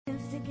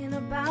thinking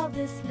about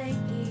this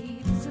lately.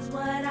 This is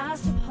what I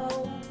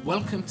suppose.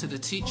 Welcome to the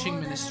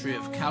teaching ministry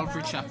of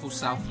Calvary Chapel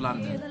South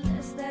London.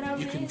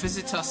 You can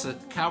visit us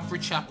at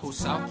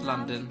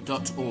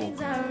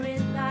calvarychapelsouth.london.org. I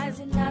realize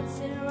you're not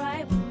sitting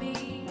right with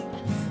me.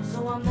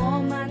 So I'm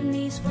on my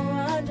knees for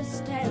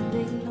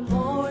understanding. The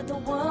more of the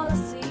world I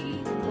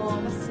see, the more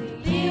I see.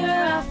 Here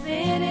I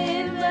fit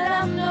in, but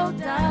I'm no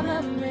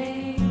diamond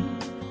ring.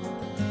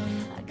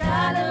 I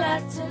got a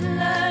lot to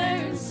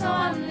learn, so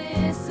I'm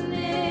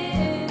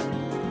listening.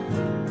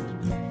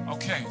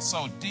 Okay,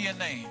 so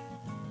DNA.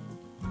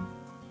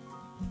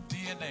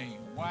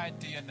 Why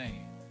DNA?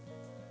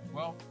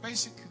 Well,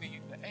 basically,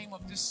 the aim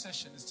of this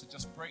session is to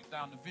just break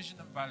down the vision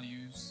and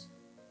values,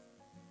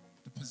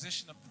 the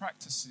position and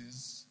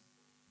practices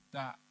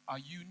that are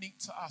unique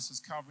to us as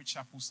Calvary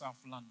Chapel South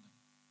London.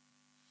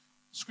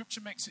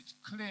 Scripture makes it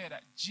clear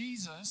that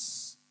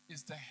Jesus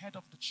is the head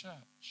of the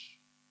church.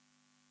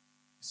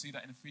 You see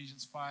that in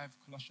Ephesians 5,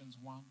 Colossians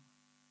 1,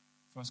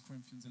 1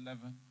 Corinthians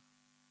 11.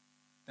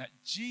 That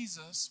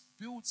Jesus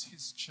builds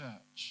his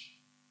church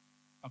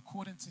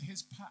according to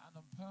his pattern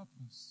and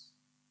purpose.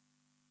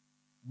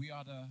 We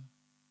are the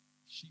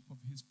sheep of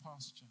his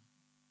pasture.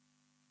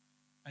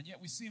 And yet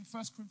we see in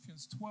 1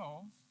 Corinthians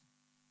 12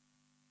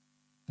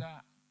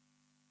 that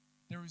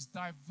there is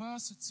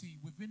diversity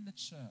within the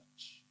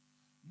church,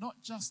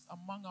 not just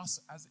among us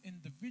as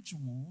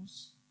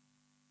individuals,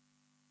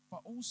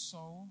 but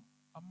also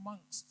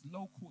amongst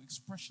local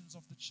expressions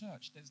of the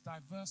church. There's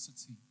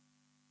diversity.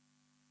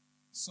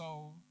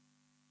 So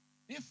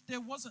if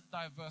there wasn't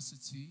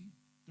diversity,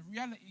 the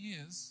reality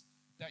is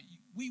that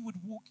we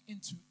would walk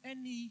into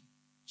any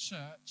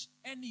church,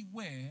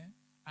 anywhere,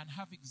 and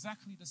have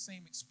exactly the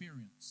same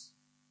experience.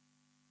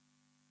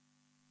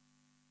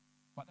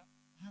 But that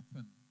doesn't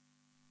happen.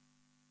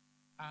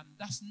 And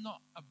that's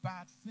not a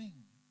bad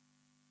thing.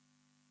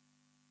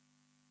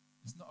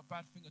 It's not a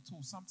bad thing at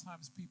all.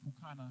 Sometimes people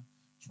kind of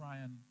try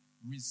and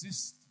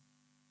resist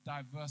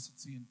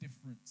diversity and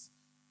difference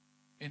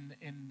in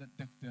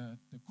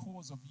the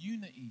cause of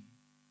unity.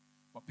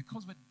 But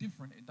because we're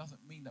different, it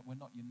doesn't mean that we're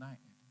not united.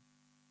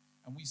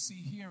 And we see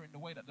here in the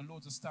way that the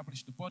Lord's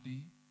established the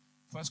body,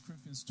 1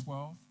 Corinthians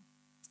 12,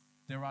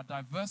 there are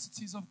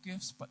diversities of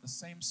gifts, but the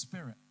same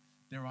Spirit.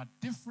 There are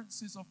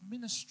differences of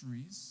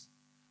ministries,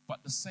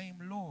 but the same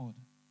Lord.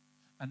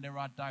 And there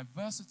are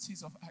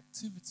diversities of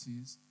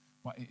activities,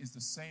 but it is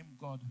the same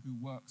God who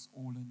works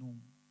all in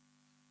all.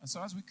 And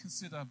so as we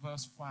consider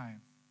verse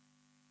 5,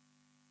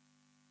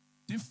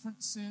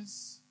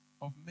 differences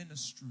of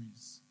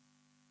ministries,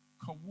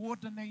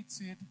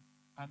 coordinated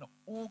and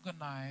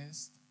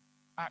organized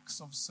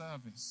acts of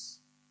service.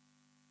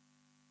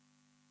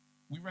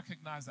 We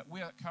recognize that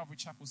we at Calvary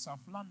Chapel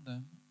South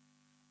London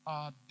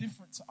are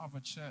different to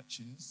other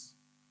churches,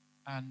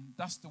 and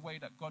that's the way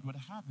that God would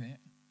have it.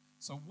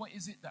 So what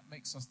is it that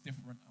makes us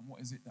different, and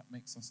what is it that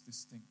makes us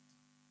distinct?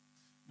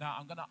 Now,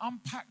 I'm going to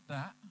unpack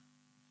that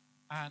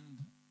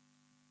and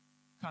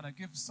kind of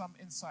give some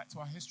insight to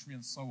our history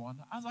and so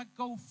on. As I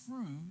go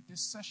through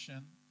this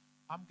session,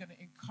 I'm going to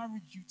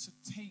encourage you to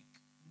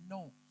take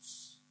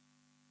notes.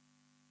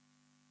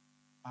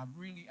 I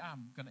really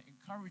am going to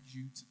encourage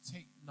you to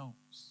take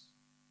notes.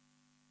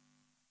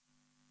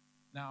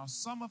 Now,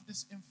 some of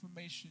this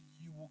information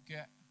you will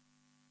get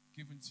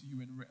given to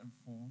you in written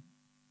form,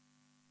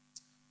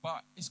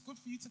 but it's good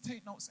for you to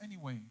take notes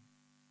anyway.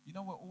 You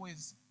know, we're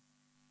always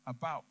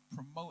about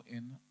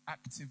promoting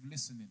active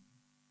listening.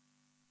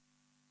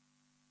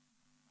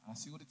 I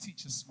see all the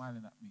teachers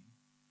smiling at me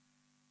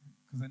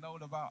because they know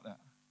all about that.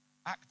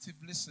 Active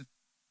listening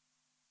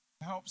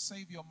helps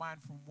save your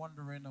mind from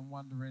wondering,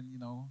 you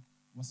know,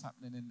 what's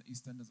happening in the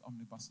EastEnders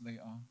omnibus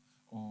later,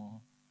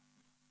 or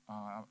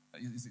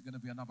is it going to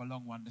be another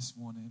long one this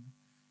morning?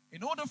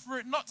 In order for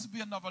it not to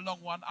be another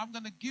long one, I'm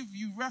going to give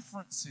you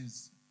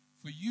references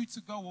for you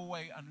to go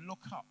away and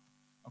look up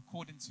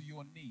according to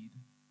your need.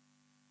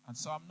 And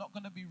so I'm not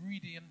going to be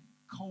reading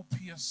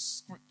copious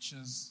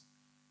scriptures,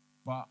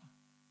 but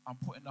I'm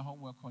putting the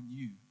homework on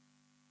you.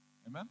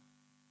 Amen?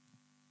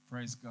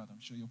 Praise God. I'm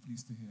sure you're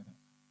pleased to hear that.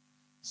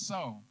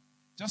 So,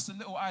 just a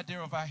little idea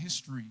of our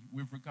history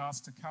with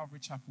regards to Calvary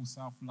Chapel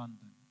South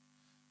London.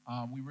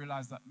 We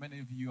realize that many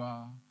of you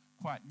are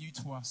quite new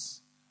to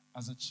us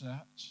as a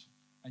church,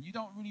 and you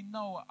don't really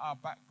know our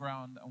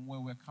background and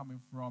where we're coming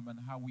from and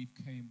how we've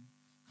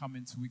come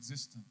into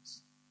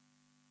existence.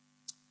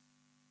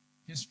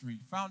 History.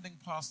 Founding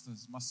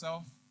pastors,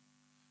 myself,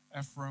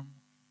 Ephraim,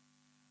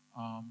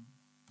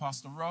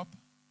 Pastor Rob,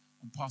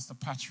 and Pastor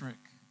Patrick.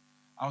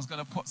 I was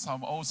going to put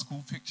some old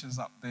school pictures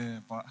up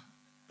there, but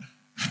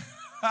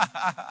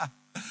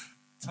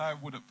time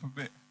wouldn't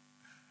permit.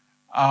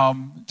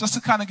 Just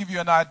to kind of give you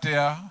an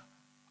idea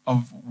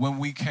of when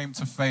we came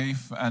to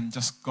faith and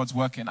just God's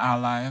work in our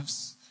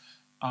lives.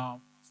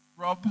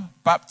 Rob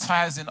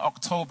baptized in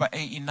October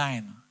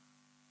 89.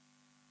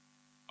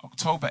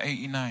 October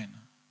 89.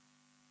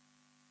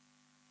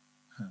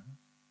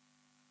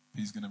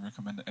 He's going to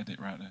recommend the edit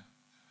right there.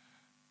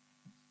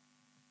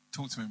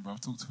 Talk to him, bro.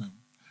 Talk to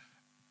him.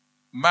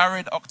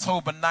 Married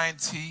October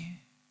 90.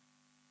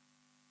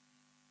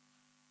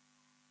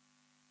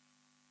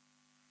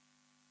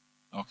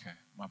 Okay,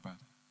 my bad.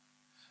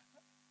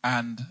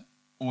 And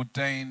we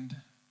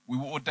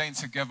were ordained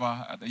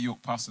together at the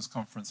York Pastors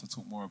Conference. I'll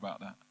talk more about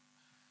that.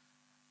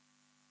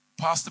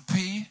 Pastor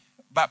P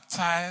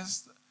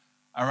baptized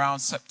around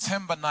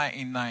September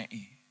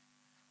 1990.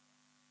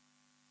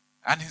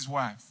 And his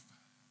wife.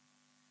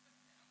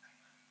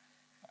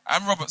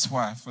 And Robert's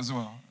wife as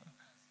well.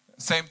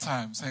 Same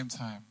time.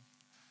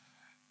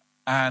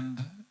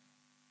 And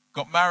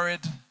got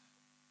married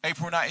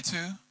April 92.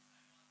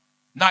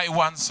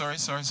 91, sorry.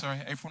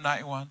 April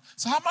 91.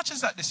 So how much is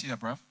that this year,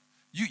 bruv?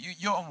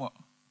 You're on what?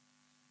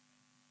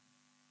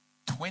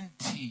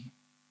 20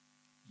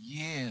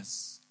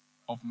 years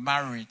of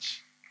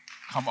marriage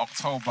come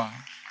October.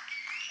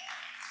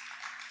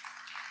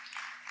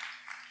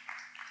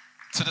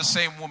 To the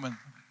same woman.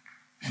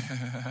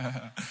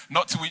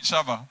 Not to each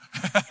other.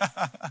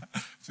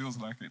 Feels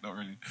like it, not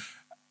really.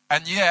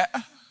 And yet,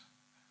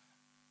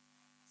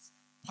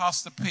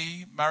 Pastor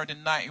P, married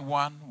in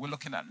 91, we're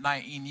looking at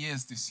 19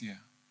 years this year.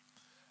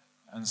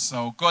 And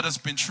so God has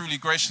been truly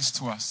gracious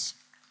to us.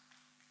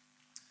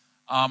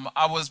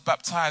 I was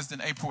baptized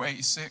in April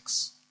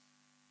 86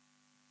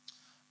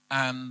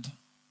 and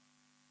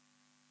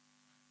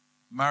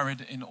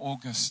married in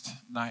August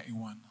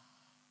 91.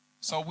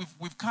 So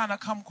we've kind of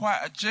come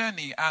quite a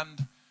journey,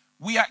 and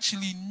we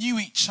actually knew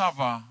each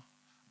other.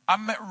 I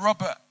met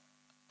Robert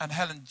and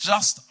Helen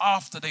just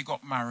after they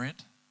got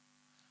married,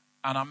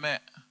 and I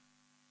met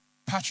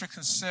Patrick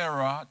and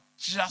Sarah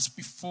just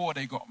before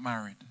they got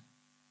married.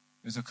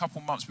 It was a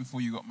couple months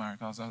before you got married.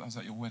 I was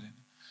at your wedding.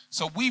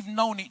 So we've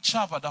known each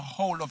other the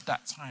whole of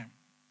that time.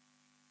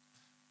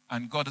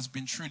 And God has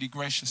been truly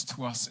gracious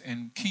to us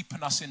in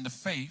keeping us in the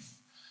faith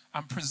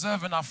and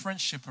preserving our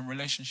friendship and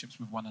relationships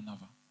with one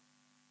another.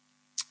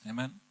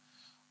 Amen.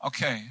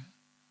 Okay.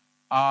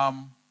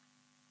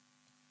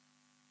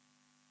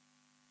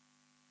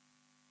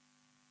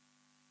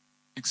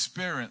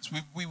 Experience.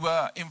 We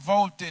were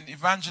involved in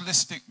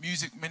evangelistic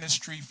music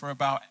ministry for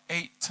about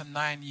 8 to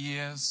 9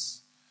 years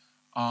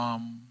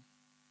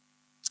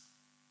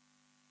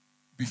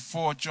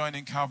before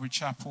joining Calvary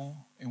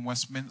Chapel in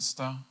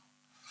Westminster.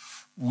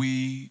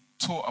 We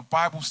taught a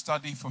Bible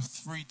study for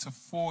 3 to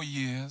 4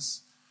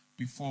 years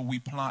before we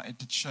planted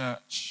the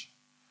church,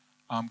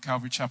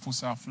 Calvary Chapel,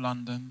 South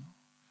London.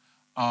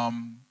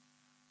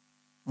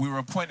 We were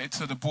appointed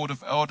to the Board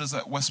of Elders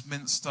at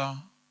Westminster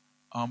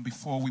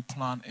before we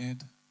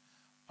planted.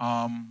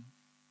 In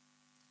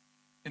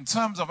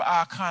terms of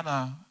our kind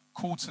of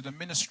call to the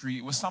ministry,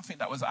 it was something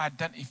that was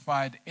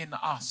identified in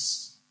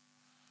us,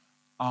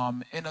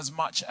 in as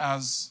much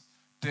as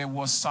there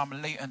was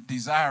some latent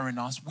desire in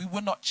us. We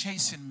were not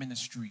chasing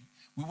ministry.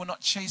 We were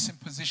not chasing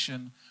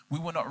position. We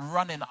were not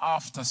running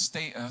after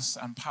status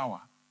and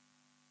power.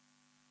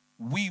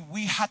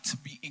 We had to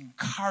be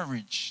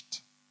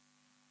encouraged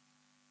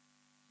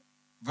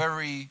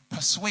very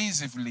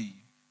persuasively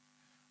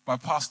by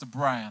Pastor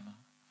Brian.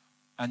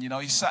 And,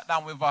 he sat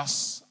down with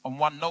us on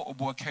one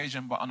notable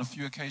occasion, but on a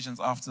few occasions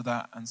after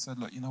that, and said,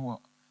 look, you know what?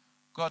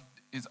 God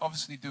is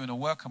obviously doing a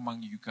work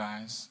among you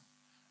guys,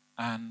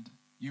 and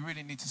you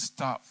really need to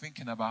start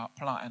thinking about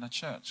planting a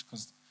church,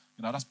 because,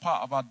 that's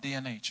part of our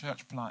DNA,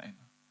 church planting.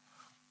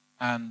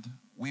 And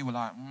we were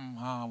like,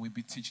 we'd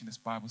be teaching this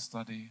Bible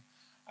study.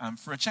 And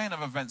for a chain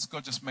of events,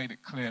 God just made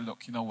it clear,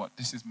 look, you know what?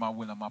 This is my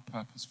will and my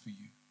purpose for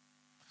you.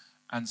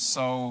 And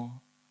so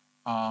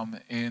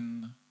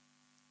in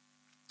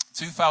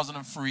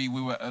 2003,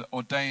 we were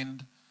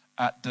ordained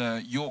at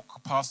the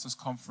York Pastors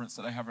Conference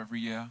that they have every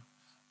year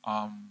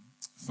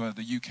for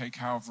the UK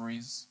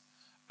Calvaries.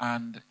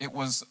 And it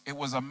was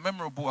a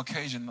memorable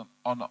occasion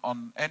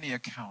on any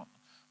account,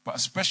 but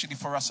especially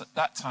for us at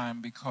that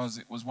time, because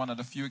it was one of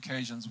the few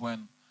occasions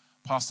when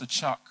Pastor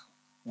Chuck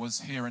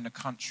was here in the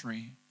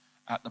country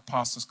at the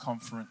Pastors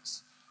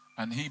Conference,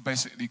 and he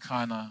basically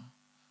kind of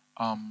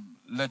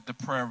led the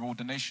prayer of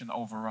ordination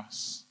over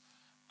us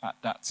at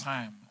that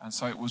time. And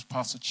so it was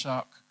Pastor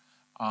Chuck,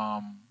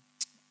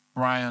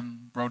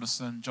 Brian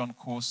Broderson, John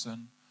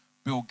Corson,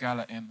 Bill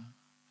Gallatin,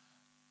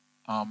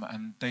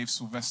 and Dave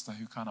Sylvester,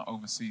 who kind of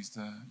oversees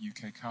the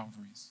UK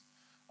Calvaries,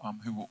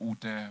 who were all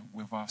there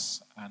with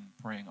us and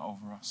praying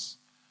over us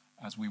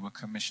as we were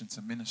commissioned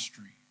to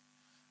ministry.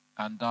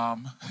 And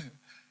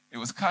it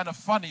was kind of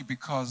funny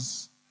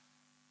because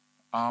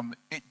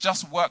it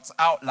just worked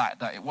out like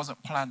that. It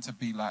wasn't planned to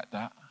be like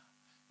that.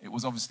 It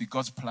was obviously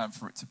God's plan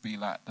for it to be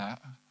like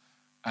that.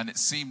 And it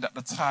seemed at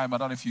the time, I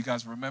don't know if you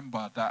guys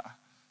remember, that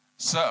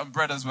certain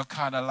brothers were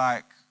kind of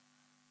like,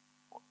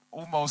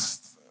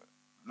 almost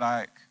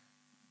like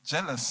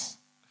jealous.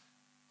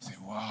 Say,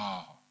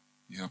 wow,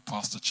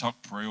 Pastor Chuck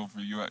pray over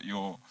you at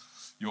your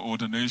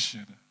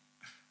ordination.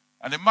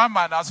 And in my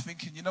mind, I was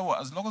thinking, you know what,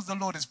 as long as the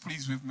Lord is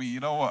pleased with me, you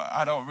know what,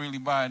 I don't really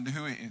mind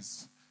who it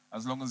is,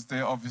 as long as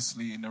they're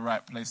obviously in the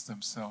right place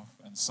themselves.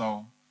 And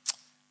so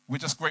we're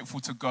just grateful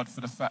to God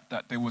for the fact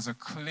that there was a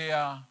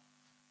clear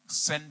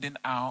sending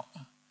out,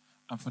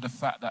 and for the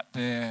fact that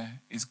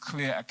there is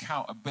clear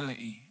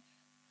accountability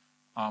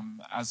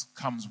as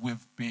comes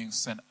with being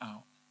sent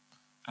out.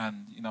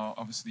 And,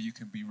 obviously you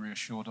can be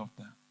reassured of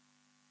that.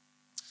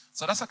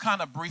 So that's a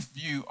kind of brief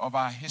view of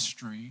our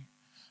history.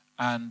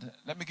 And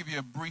let me give you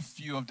a brief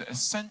view of the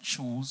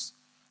essentials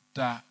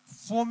that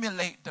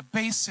formulate the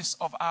basis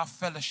of our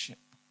fellowship.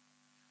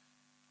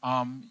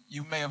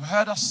 You may have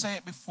heard us say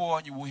it before,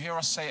 and you will hear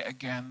us say it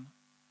again.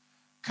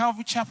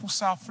 Calvary Chapel,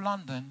 South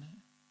London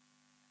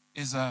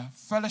is a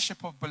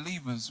fellowship of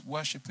believers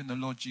worshiping the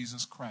Lord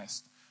Jesus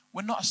Christ.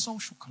 We're not a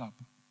social club.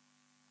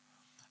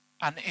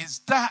 And it is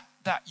that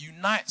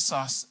unites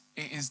us.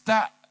 It is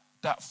that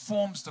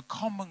forms the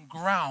common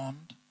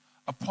ground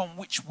upon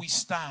which we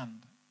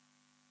stand.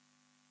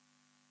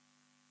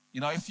 You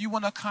know, if you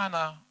want to kind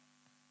of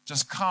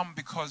just come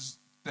because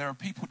there are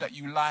people that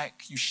you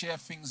like, you share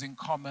things in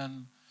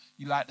common,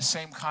 you like the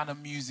same kind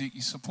of music,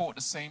 you support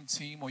the same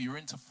team, or you're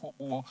into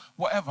football,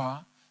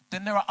 whatever,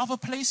 then there are other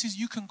places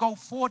you can go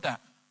for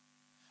that.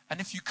 And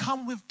if you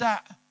come with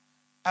that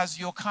as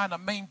your kind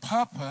of main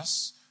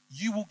purpose,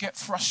 you will get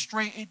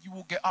frustrated, you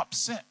will get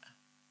upset.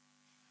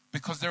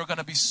 Because there are going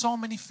to be so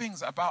many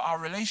things about our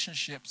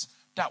relationships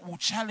that will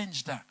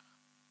challenge that.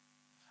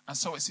 And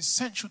so it's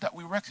essential that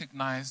we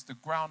recognize the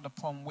ground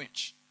upon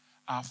which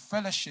our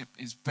fellowship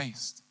is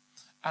based.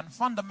 And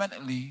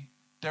fundamentally,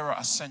 there are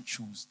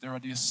essentials. There are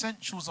the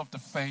essentials of the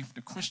faith,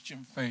 the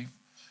Christian faith,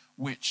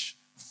 which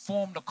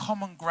form the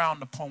common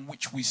ground upon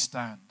which we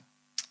stand.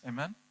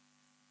 Amen?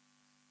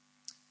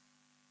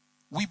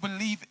 We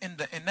believe in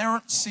the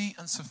inerrancy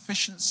and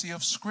sufficiency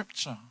of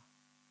Scripture.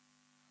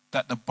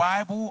 That the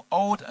Bible,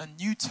 Old and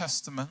New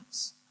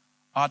Testaments,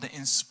 are the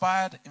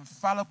inspired,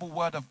 infallible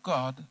Word of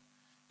God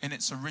in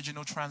its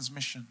original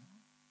transmission.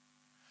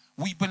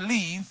 We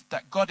believe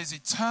that God is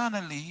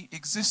eternally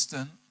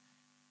existent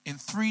in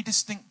three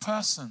distinct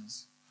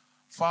persons,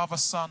 Father,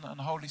 Son, and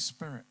Holy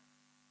Spirit.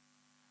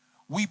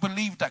 We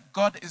believe that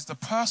God is the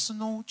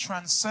personal,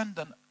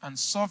 transcendent, and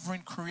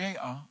sovereign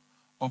creator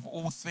of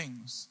all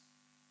things.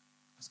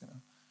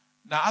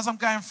 Now, as I'm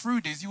going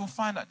through these, you will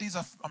find that these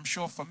are, I'm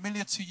sure,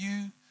 familiar to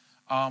you.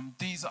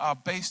 These are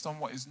based on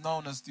what is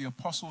known as the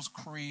Apostles'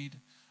 Creed,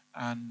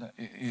 and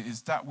it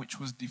is that which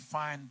was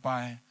defined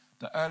by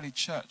the early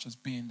church as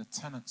being the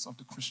tenets of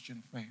the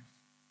Christian faith.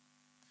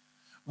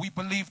 We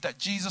believe that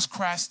Jesus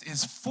Christ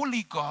is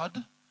fully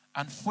God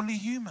and fully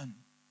human,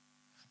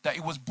 that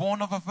he was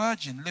born of a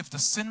virgin, lived a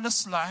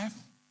sinless life,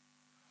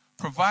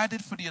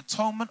 provided for the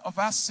atonement of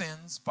our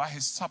sins by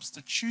his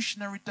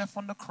substitutionary death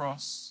on the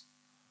cross,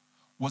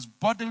 was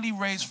bodily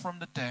raised from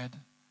the dead,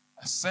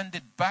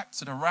 ascended back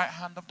to the right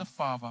hand of the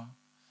Father,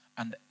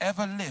 and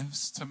ever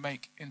lives to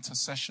make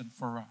intercession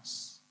for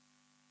us.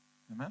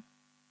 Amen?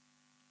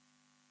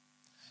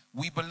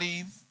 We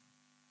believe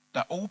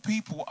that all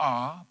people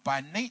are, by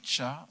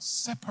nature,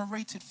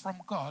 separated from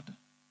God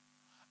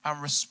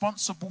and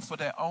responsible for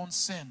their own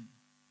sin,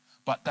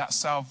 but that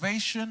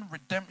salvation,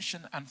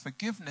 redemption, and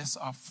forgiveness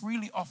are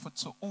freely offered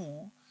to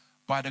all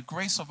by the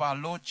grace of our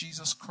Lord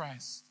Jesus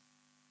Christ.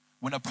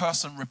 When a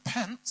person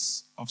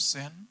repents of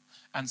sin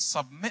and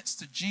submits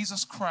to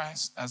Jesus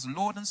Christ as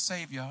Lord and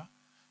Savior,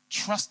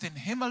 trusting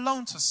him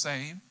alone to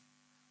save,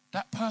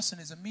 that person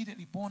is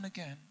immediately born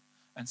again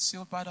and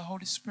sealed by the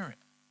Holy Spirit.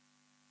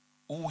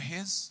 All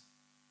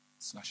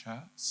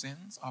his/her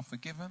sins are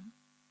forgiven,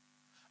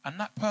 and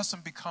that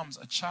person becomes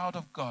a child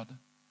of God,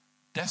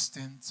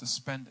 destined to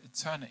spend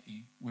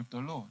eternity with the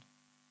Lord.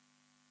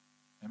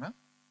 Amen?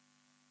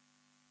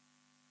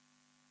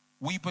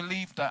 We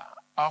believe that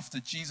after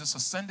Jesus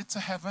ascended to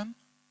heaven,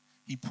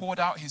 he poured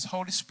out his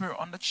Holy Spirit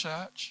on the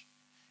church,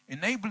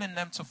 enabling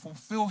them to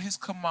fulfill his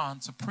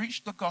command to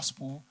preach the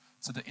gospel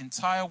to the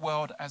entire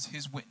world as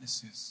his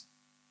witnesses.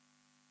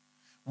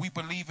 We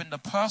believe in the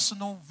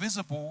personal,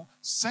 visible,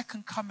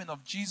 second coming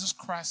of Jesus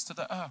Christ to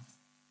the earth.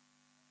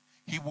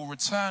 He will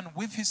return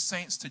with his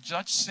saints to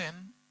judge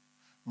sin,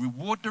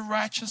 reward the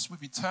righteous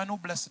with eternal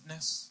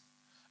blessedness,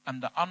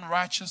 and the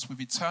unrighteous with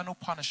eternal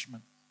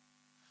punishment,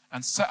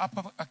 and set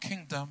up a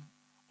kingdom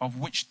of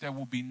which there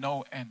will be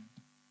no end.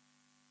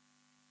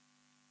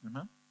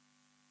 Amen?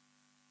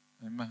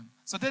 Amen.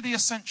 So they're the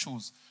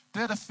essentials.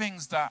 They're the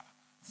things that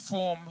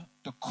form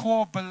the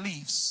core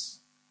beliefs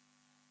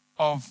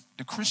of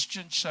the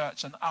Christian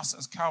church and us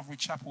as Calvary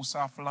Chapel,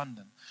 South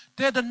London.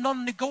 They're the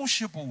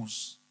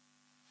non-negotiables.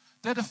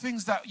 They're the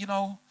things that, you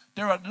know,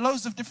 there are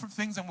loads of different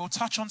things, and we'll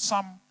touch on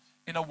some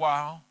in a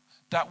while,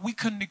 that we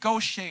can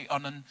negotiate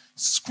on, and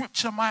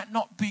Scripture might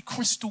not be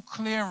crystal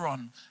clear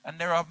on. And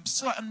there are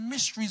certain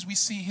mysteries we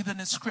see hidden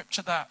in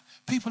Scripture that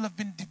people have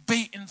been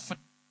debating for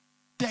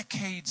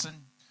decades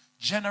and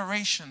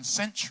generations,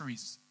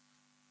 centuries.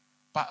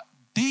 But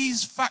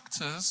these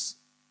factors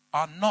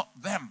are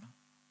not them.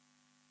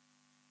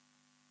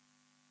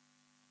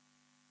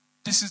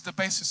 This is the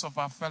basis of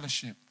our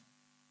fellowship.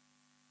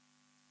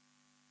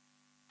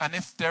 And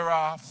if there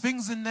are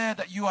things in there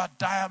that you are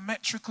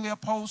diametrically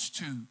opposed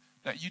to,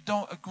 that you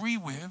don't agree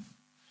with,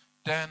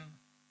 then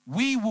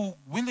we will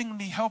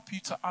willingly help you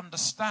to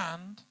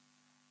understand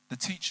the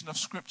teaching of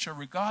Scripture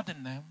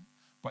regarding them.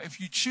 But if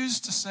you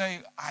choose to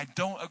say, I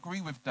don't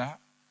agree with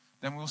that,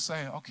 then we'll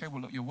say, okay,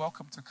 well, look, you're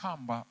welcome to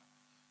come, but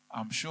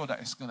I'm sure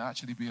that it's going to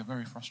actually be a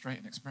very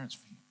frustrating experience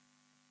for you.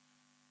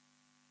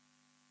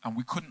 and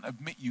we couldn't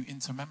admit you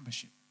into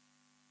membership.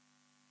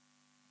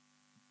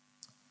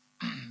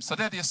 So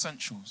they're the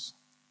essentials.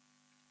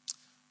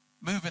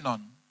 Moving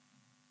on.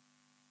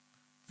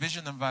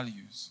 Vision and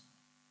values.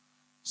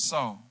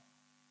 So,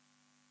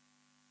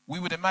 we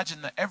would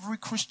imagine that every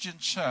Christian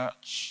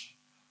church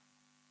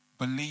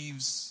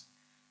believes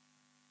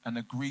and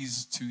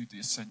agrees to the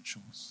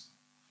essentials.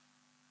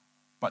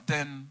 But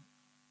then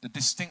the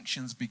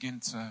distinctions begin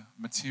to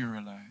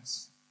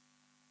materialize.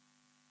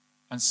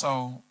 And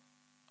so,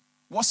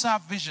 what's our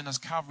vision as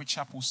Calvary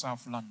Chapel,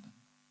 South London?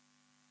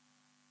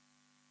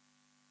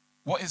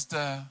 What is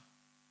the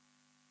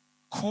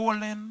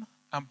calling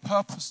and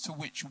purpose to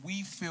which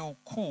we feel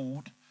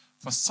called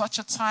for such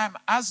a time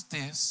as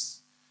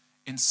this,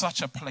 in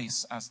such a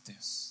place as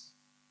this?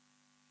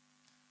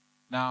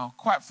 Now,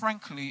 quite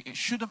frankly, it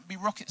shouldn't be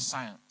rocket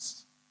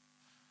science.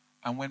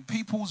 And when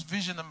people's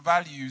vision and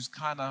values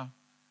kind of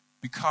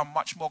become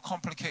much more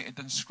complicated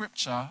than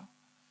Scripture,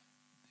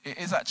 it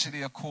is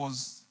actually a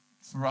cause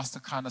for us to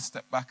kind of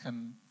step back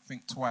and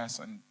think twice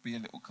and be a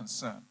little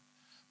concerned.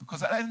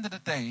 Because at the end of the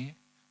day,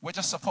 we're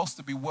just supposed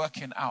to be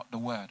working out the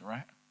word,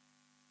 right?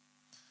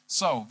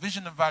 So,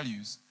 vision and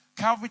values.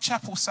 Calvary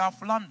Chapel,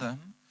 South London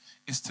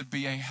is to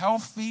be a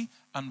healthy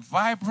and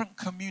vibrant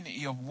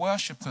community of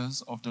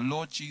worshippers of the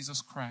Lord Jesus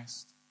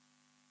Christ,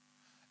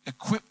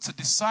 equipped to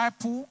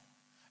disciple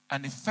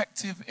and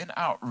effective in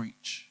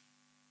outreach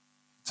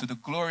to the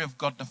glory of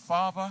God the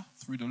Father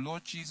through the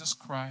Lord Jesus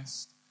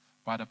Christ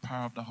by the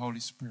power of the Holy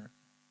Spirit.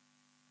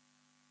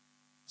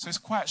 So it's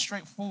quite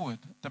straightforward.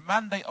 The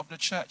mandate of the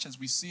church, as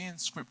we see in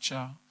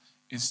Scripture,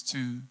 is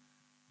to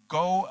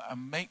go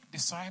and make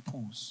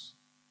disciples.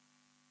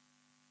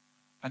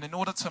 And in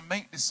order to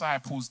make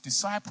disciples,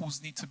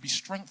 disciples need to be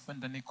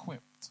strengthened and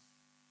equipped.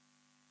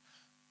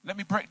 Let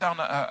me break down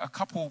a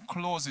couple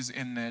clauses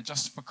in there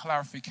just for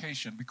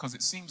clarification, because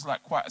it seems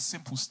like quite a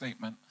simple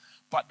statement,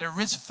 but there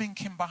is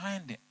thinking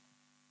behind it.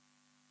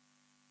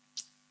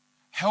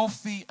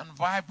 Healthy and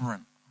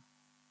vibrant.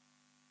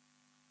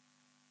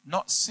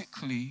 Not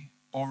sickly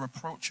or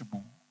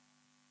reproachable.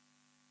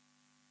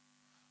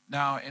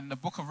 Now, in the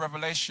book of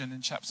Revelation,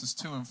 in chapters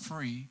 2 and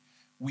 3,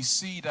 we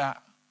see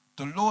that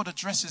the Lord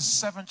addresses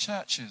 7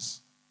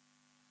 churches.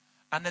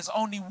 And there's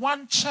only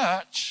one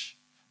church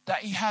that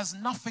he has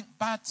nothing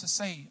bad to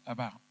say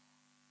about.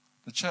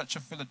 The church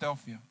of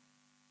Philadelphia.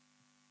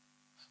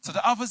 To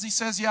the others he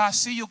says, yeah, I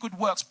see your good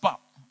works, but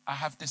I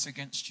have this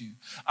against you.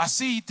 I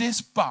see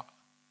this, but.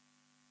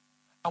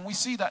 And we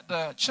see that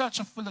the church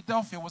of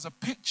Philadelphia was a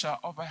picture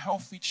of a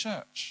healthy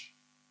church.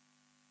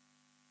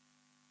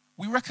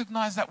 We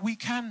recognize that we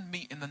can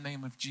meet in the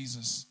name of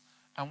Jesus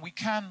and we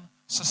can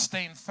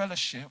sustain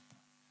fellowship,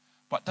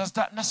 but does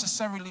that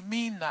necessarily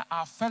mean that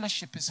our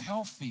fellowship is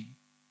healthy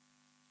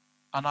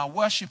and our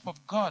worship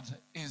of God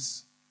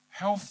is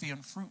healthy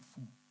and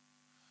fruitful?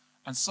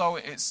 And so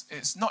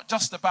it's not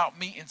just about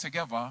meeting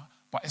together,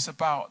 but it's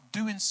about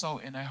doing so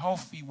in a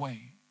healthy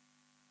way,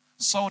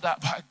 so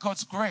that by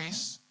God's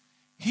grace,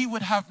 he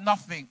would have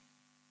nothing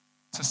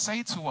to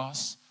say to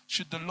us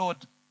should the Lord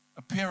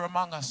appear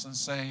among us and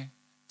say,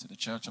 to the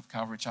Church of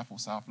Calvary Chapel,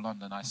 South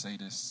London, I say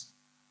this.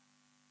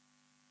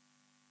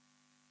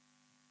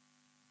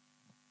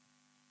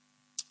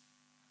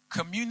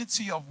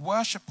 Community of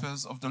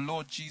worshippers of the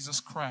Lord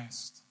Jesus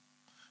Christ.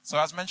 So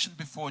as mentioned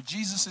before,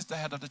 Jesus is the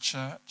head of the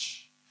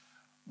church.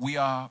 We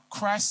are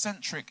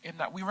Christ-centric in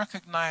that we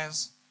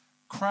recognize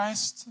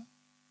Christ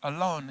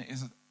alone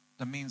is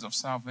the means of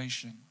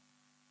salvation.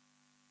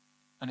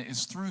 And it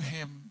is through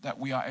him that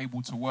we are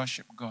able to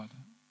worship God.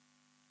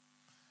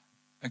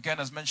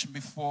 Again, as mentioned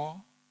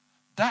before,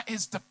 that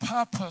is the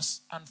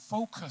purpose and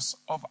focus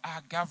of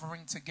our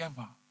gathering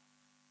together.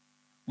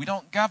 We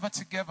don't gather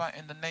together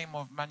in the name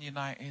of Man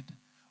United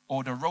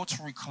or the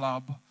Rotary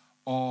Club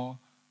or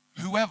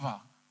whoever,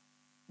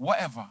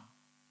 whatever.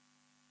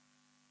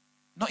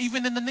 Not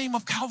even in the name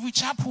of Calvary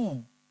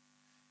Chapel.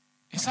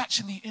 It's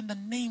actually in the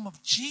name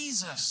of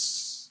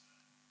Jesus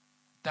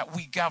that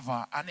we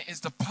gather, and it is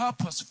the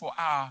purpose for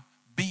our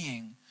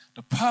being,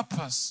 the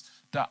purpose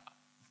that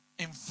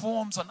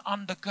informs and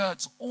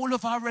undergirds all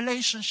of our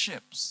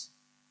relationships.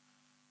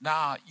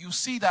 Now, you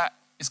see that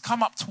it's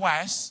come up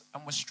twice,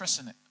 and we're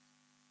stressing it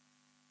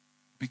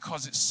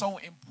because it's so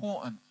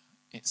important.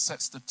 It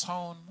sets the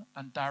tone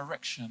and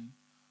direction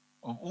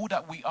of all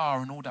that we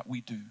are and all that we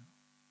do.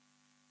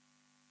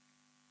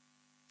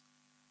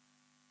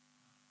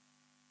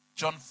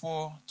 John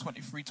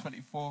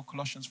 4:23-24,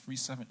 Colossians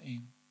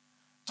 3:17.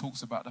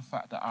 Talks about the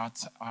fact that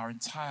our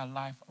entire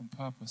life and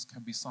purpose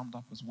can be summed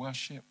up as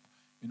worship.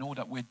 In all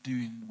that we're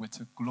doing, we're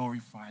to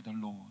glorify the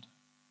Lord.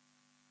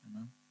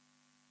 Amen.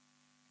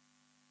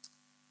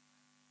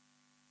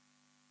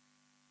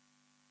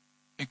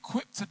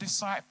 Equipped to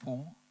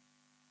disciple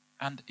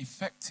and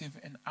effective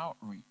in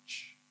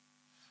outreach.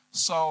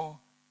 So,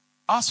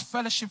 us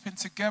fellowshipping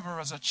together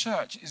as a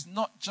church is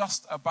not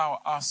just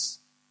about us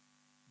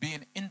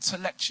being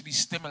intellectually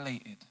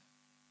stimulated.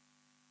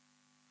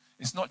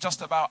 It's not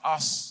just about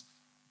us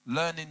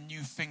learning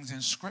new things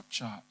in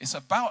Scripture. It's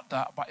about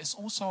that, but it's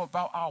also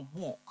about our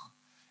walk.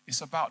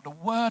 It's about the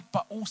word,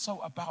 but also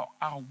about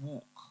our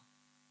walk.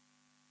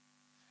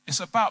 It's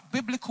about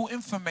biblical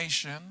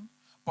information,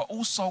 but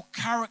also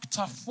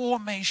character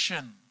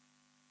formation.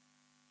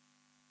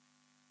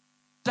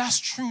 That's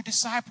true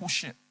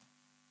discipleship.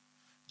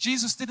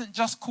 Jesus didn't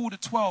just call the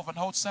 12 and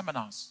hold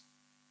seminars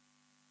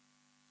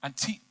and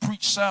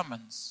preach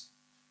sermons,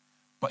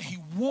 but he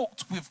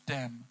walked with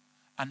them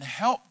and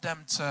helped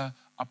them to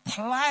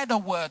apply the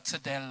word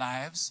to their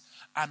lives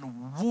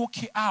and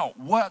walk it out,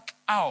 work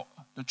out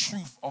the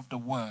truth of the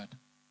word.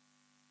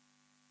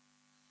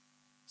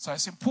 So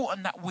it's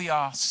important that we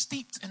are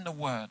steeped in the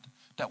word,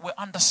 that we're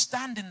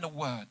understanding the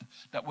word,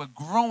 that we're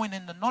growing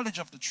in the knowledge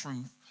of the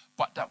truth,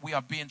 but that we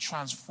are being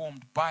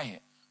transformed by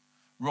it.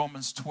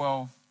 Romans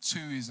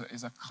 12:2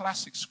 is a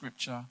classic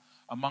scripture,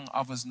 among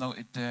others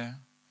noted there.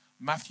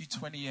 Matthew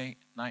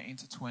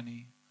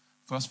 28:19-20,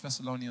 1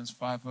 Thessalonians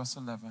 5 verse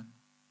 11.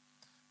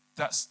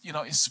 That's,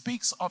 it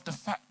speaks of the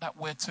fact that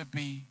we're to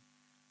be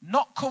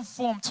not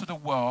conformed to the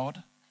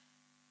world,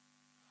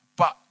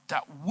 but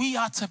that we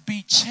are to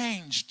be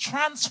changed,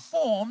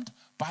 transformed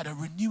by the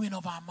renewing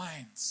of our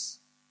minds.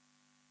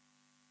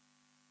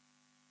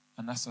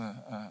 And that's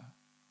a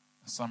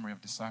summary of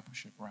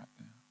discipleship right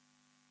there.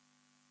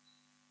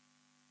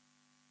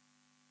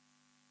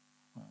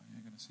 Oh,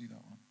 you're going to see that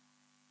one.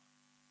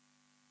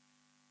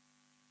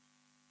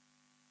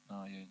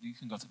 Oh, yeah, you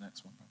can go to the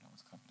next one, but that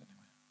was covered anyway.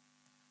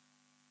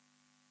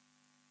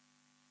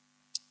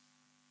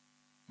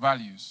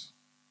 Values.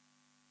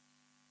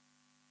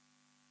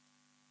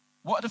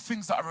 What are the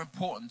things that are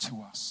important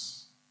to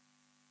us?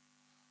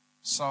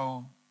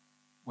 So,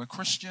 we're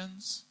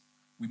Christians.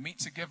 We meet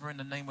together in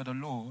the name of the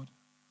Lord.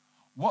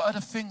 What are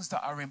the things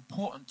that are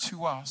important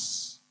to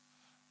us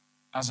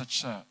as a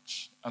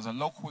church, as a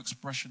local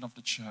expression of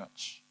the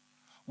church?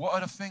 What are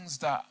the things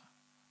that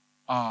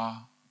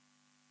are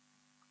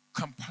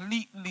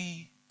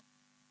completely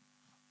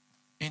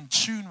in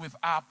tune with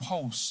our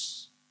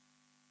pulse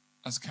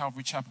as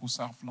Calvary Chapel,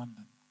 South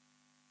London?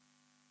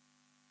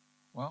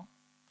 Well,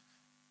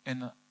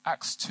 in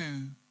Acts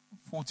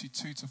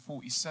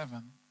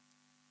 2:42-47,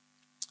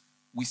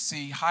 we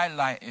see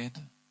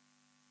highlighted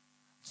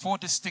 4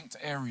 distinct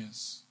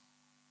areas.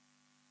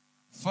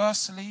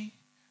 Firstly,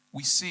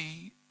 we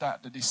see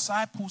that the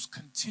disciples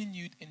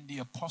continued in the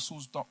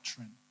apostles'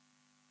 doctrine.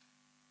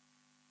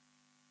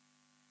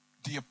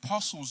 The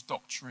apostles'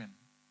 doctrine.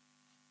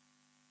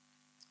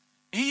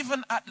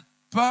 Even at the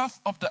birth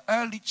of the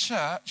early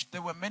church,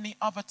 there were many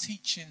other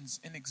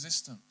teachings in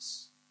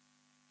existence.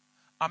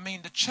 I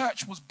mean, the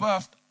church was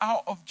birthed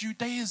out of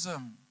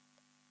Judaism.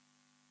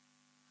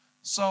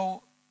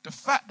 So the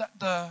fact that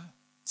the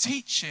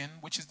teaching,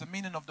 which is the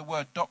meaning of the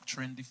word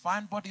doctrine,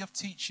 defined body of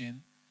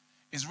teaching,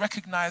 is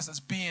recognized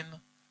as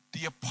being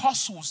the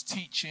apostles'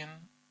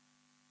 teaching,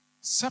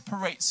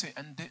 separates it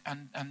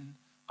and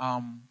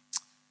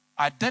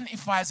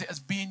identifies it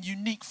as being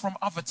unique from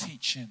other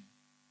teaching.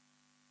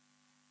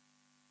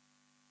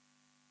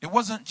 It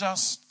wasn't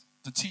just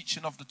the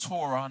teaching of the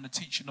Torah and the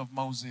teaching of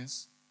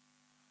Moses,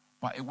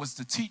 but it was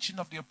the teaching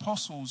of the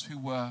apostles, who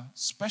were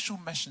special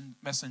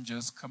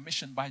messengers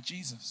commissioned by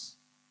Jesus.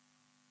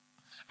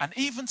 And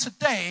even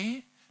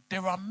today,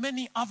 there are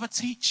many other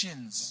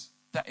teachings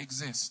that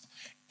exist,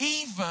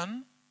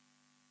 even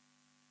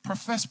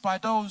professed by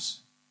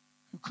those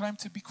who claim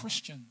to be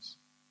Christians.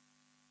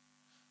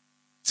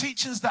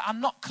 Teachings that are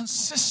not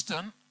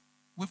consistent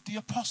with the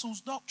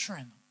apostles'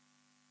 doctrine,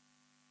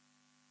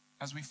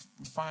 as we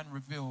find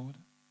revealed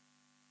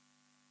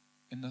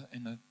in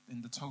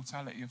the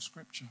totality of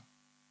Scripture.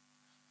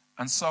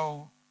 And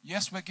so,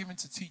 yes, we're given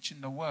to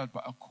teaching the word,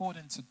 but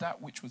according to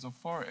that which was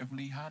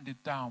authoritatively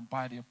handed down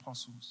by the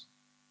apostles.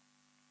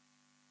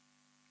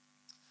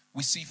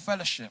 We see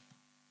fellowship.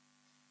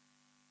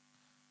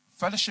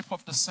 Fellowship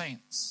of the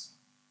saints.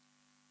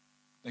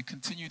 They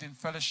continued in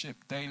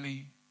fellowship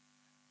daily,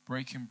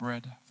 breaking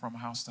bread from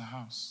house to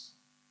house.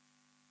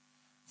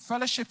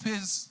 Fellowship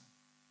is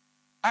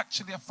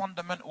actually a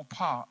fundamental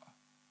part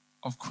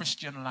of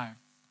Christian life.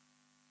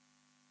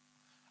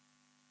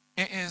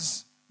 It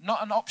is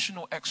not an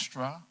optional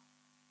extra,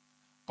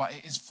 but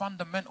it is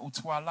fundamental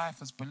to our life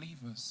as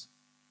believers.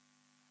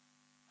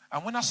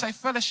 And when I say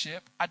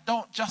fellowship, I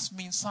don't just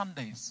mean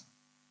Sundays.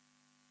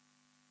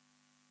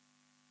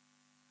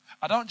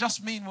 I don't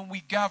just mean when we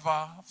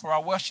gather for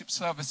our worship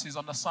services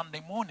on a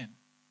Sunday morning.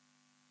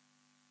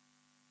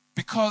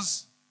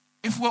 Because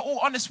if we're all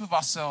honest with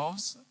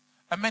ourselves,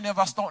 and many of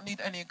us don't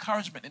need any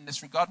encouragement in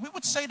this regard, we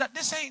would say that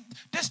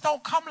this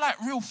don't come like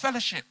real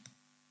fellowship.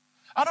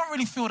 I don't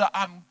really feel that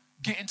I'm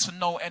getting to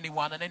know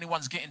anyone and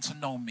anyone's getting to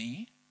know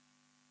me.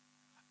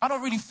 I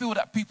don't really feel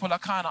that people are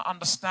kind of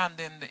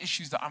understanding the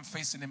issues that I'm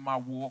facing in my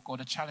walk or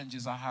the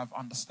challenges I have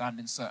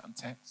understanding certain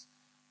texts.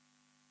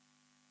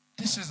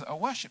 This is a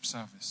worship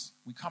service.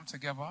 We come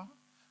together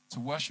to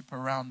worship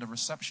around the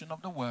reception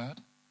of the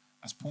word.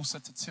 As Paul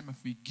said to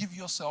Timothy, give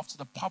yourself to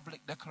the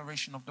public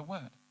declaration of the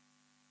word.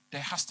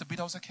 There has to be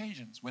those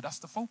occasions where that's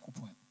the focal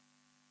point.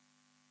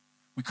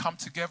 We come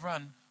together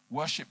and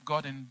worship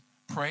God in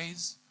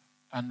praise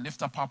and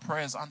lift up our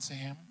prayers unto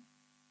him.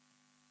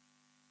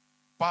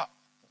 But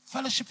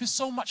fellowship is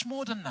so much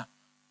more than that.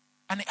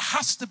 And it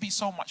has to be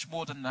so much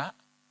more than that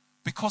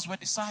because we're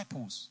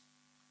disciples.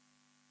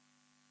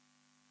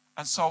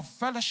 And so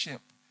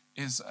fellowship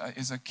is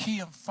a key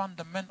and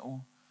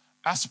fundamental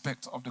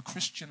aspect of the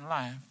Christian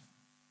life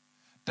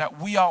that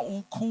we are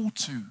all called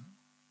to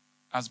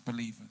as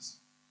believers.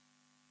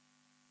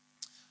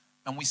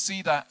 And we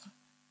see that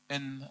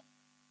in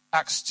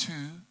Acts 2,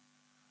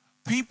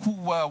 people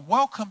were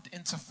welcomed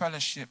into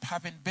fellowship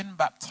having been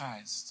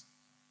baptized,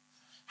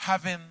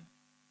 having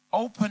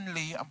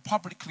openly and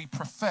publicly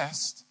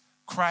professed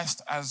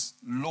Christ as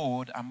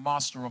Lord and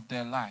Master of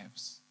their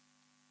lives.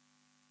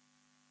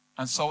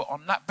 And so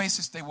on that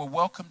basis, they were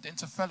welcomed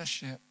into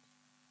fellowship.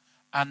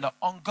 And the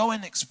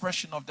ongoing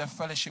expression of their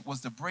fellowship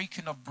was the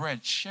breaking of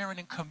bread, sharing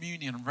in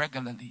communion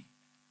regularly.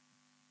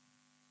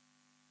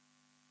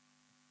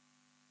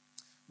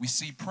 We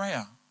see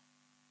prayer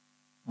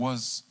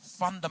was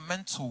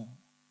fundamental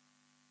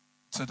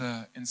to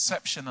the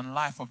inception and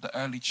life of the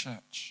early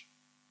church.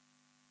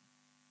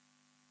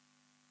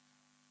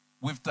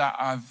 With that,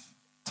 I've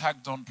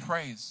tagged on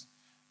praise.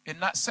 In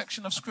that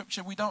section of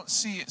scripture, we don't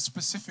see it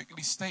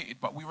specifically stated,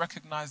 but we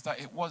recognize that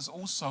it was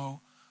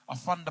also a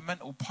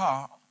fundamental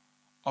part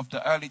of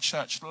the early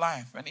church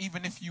life. And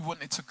even if you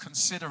wanted to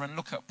consider and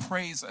look at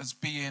praise as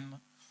being,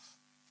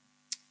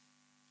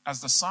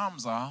 as the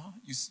Psalms are,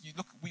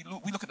 we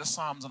look at the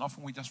Psalms and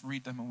often we just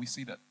read them and we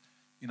see that,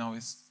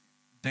 it's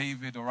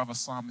David or other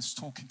psalmists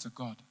talking to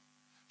God,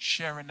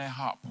 sharing their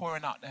heart,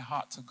 pouring out their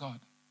heart to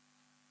God.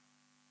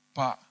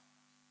 But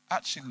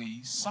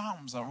actually,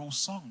 Psalms are all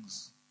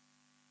songs.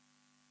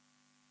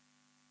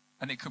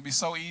 And it can be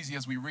so easy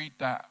as we read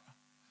that,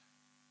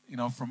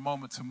 from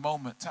moment to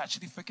moment, to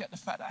actually forget the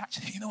fact that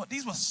actually,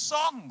 these were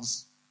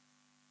songs.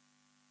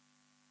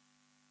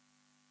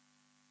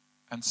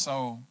 And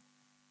so,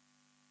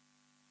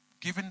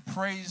 giving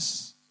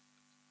praise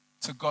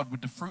to God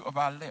with the fruit of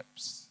our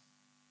lips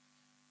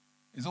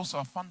is also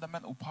a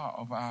fundamental part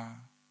of our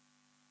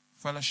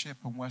fellowship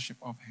and worship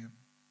of Him.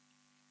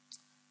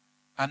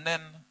 And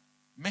then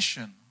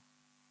mission,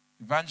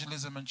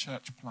 evangelism and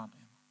church planting.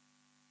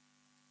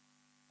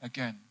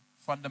 Again,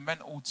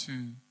 fundamental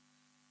to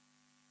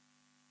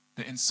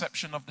the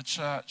inception of the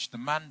church, the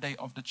mandate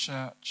of the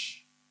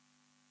church.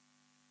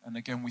 And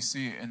again, we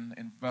see it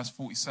in verse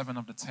 47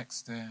 of the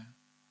text there,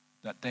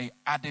 that they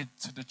added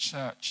to the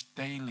church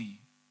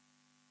daily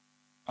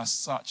as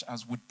such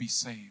as would be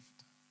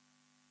saved.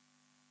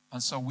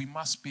 And so we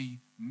must be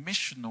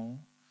missional,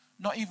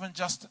 not even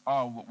just,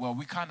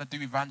 we kind of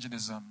do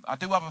evangelism. I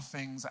do other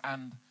things,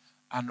 and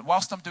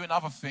whilst I'm doing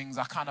other things,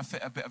 I kind of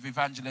fit a bit of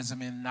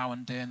evangelism in now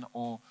and then,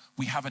 or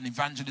we have an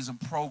evangelism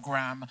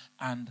program,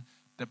 and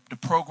the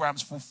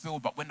program's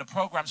fulfilled, but when the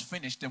program's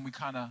finished, then we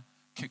kind of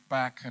kick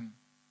back and,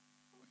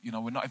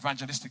 we're not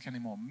evangelistic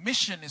anymore.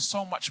 Mission is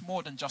so much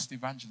more than just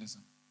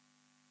evangelism.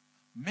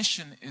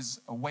 Mission is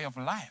a way of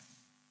life.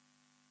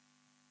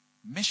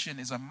 Mission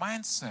is a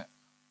mindset.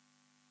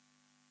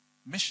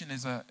 Mission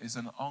is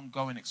an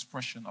ongoing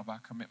expression of our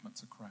commitment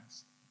to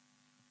Christ.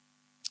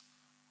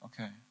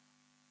 Okay.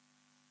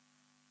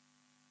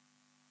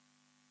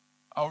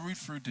 I'll read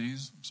through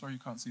these. I'm sorry you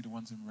can't see the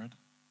ones in red.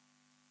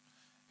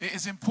 It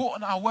is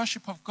important our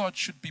worship of God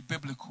should be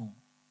biblical.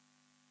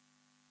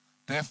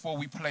 Therefore,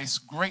 we place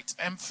great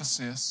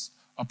emphasis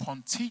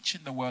upon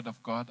teaching the word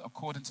of God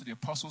according to the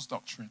apostles'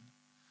 doctrine,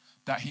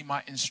 that He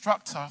might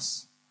instruct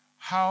us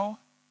how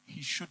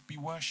He should be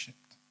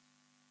worshipped.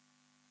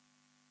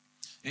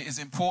 It is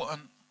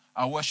important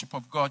our worship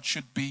of God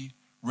should be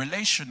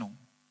relational.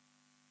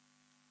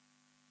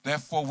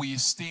 Therefore, we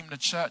esteem the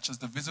church as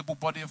the visible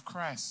body of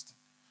Christ,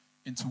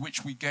 into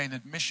which we gain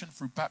admission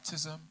through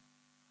baptism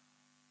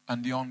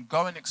and the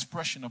ongoing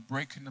expression of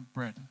breaking the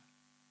bread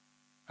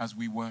as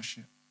we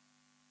worship.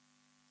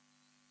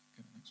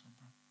 Get the next one,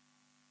 bro.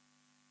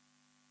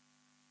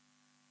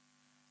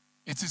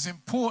 It is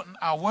important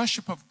our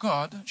worship of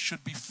God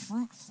should be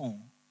fruitful.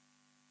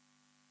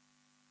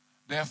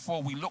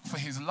 Therefore, we look for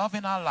His love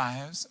in our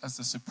lives as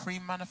the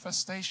supreme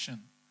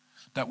manifestation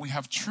that we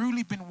have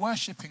truly been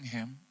worshiping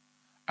Him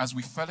as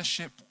we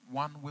fellowship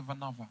one with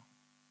another.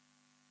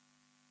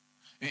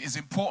 It is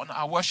important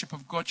our worship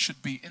of God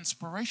should be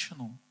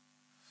inspirational.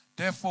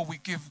 Therefore, we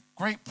give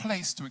great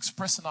place to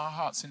expressing our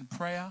hearts in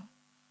prayer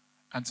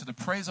and to the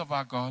praise of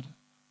our God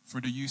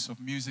through the use of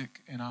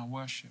music in our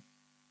worship.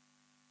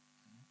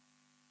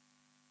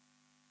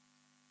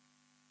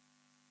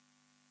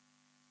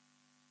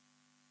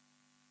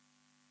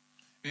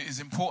 It is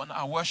important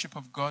our worship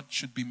of God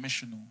should be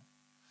missional.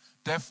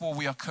 Therefore,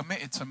 we are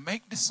committed to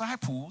make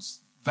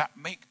disciples that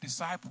make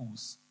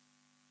disciples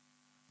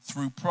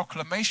through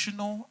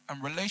proclamational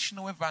and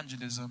relational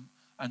evangelism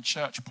and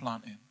church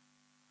planting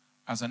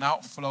as an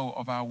outflow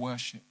of our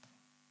worship.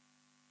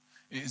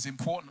 It is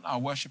important our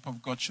worship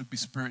of God should be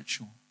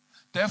spiritual.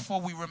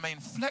 Therefore, we remain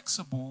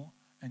flexible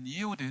and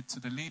yielded to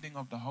the leading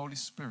of the Holy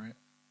Spirit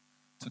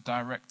to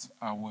direct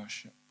our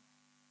worship.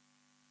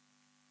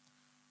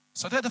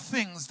 So they're the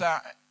things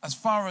that, as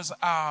far as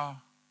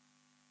our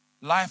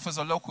life as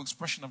a local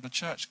expression of the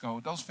church go,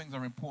 those things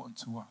are important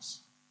to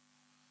us.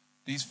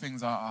 These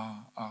things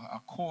are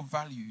core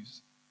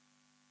values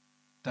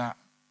that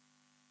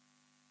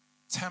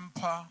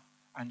temper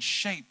and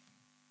shape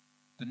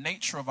the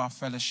nature of our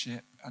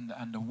fellowship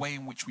and the way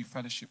in which we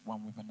fellowship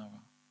one with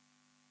another.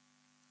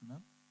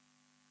 Amen?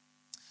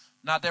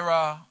 Now, there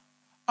are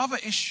other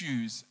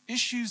issues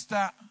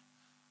that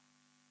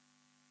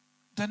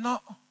they're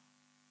not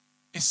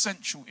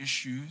essential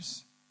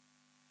issues.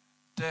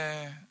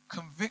 They're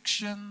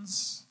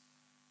convictions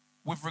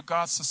with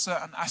regards to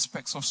certain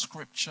aspects of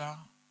Scripture.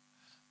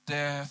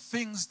 They're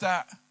things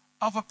that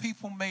other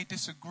people may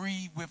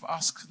disagree with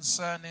us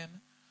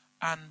concerning,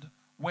 and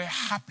we're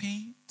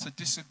happy to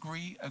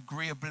disagree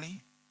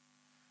agreeably.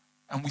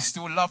 And we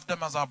still love them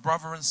as our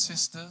brother and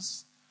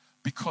sisters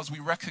because we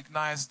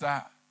recognize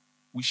that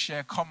we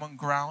share common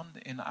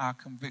ground in our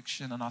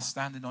conviction and our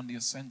standing on the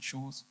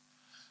essentials.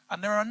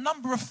 And there are a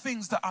number of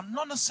things that are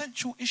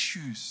non-essential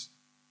issues,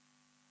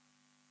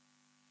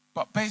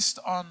 but based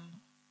on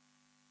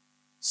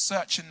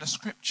searching the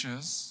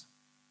Scriptures,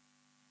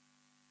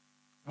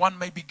 one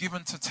may be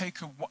given to take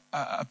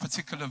a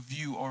particular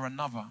view or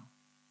another.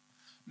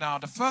 Now,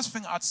 the first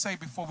thing I'd say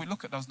before we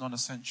look at those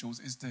non-essentials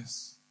is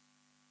this.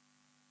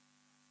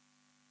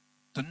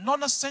 The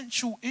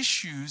non-essential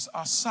issues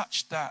are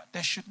such that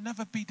there should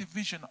never be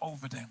division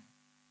over them.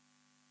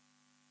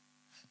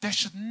 There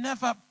should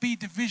never be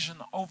division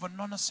over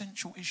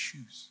non-essential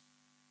issues.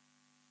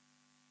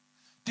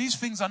 These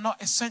things are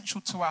not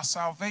essential to our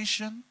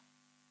salvation.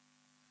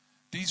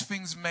 These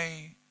things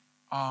may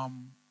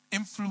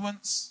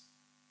influence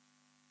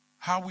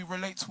how we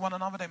relate to one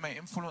another. They may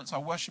influence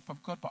our worship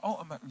of God. But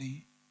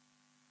ultimately,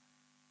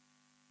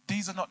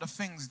 these are not the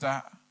things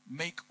that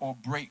make or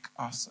break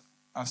us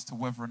as to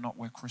whether or not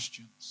we're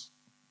Christians.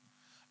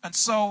 And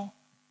so,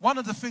 one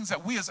of the things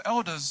that we as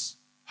elders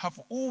have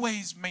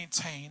always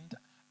maintained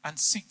and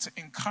seek to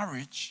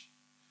encourage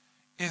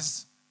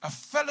is a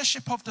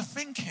fellowship of the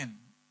thinking.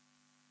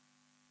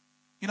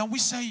 You know, we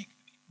say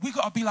we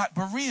got to be like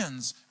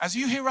Bereans. As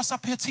you hear us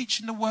up here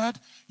teaching the word,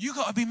 you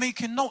got to be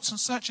making notes and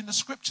searching the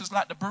Scriptures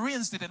like the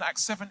Bereans did in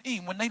Acts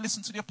 17 when they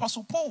listened to the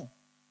Apostle Paul.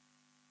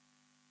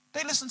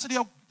 They listened to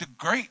the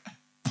great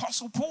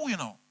Apostle Paul, you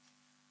know.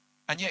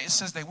 And yet it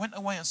says they went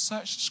away and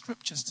searched the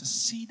Scriptures to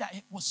see that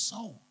it was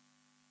so.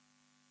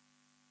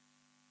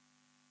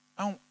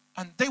 And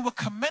they were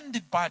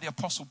commended by the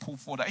Apostle Paul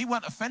for that. He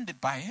weren't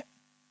offended by it.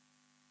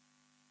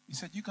 He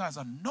said, you guys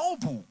are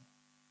noble.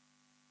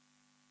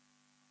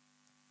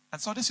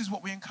 And so this is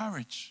what we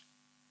encourage.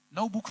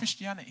 Noble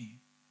Christianity.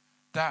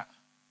 That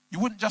you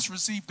wouldn't just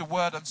receive the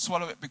word and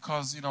swallow it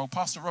because, you know,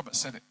 Pastor Robert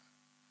said it.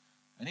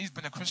 And he's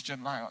been a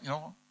Christian,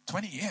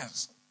 20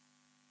 years.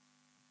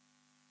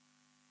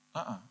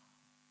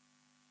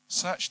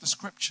 Search the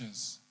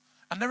Scriptures.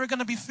 And there are going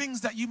to be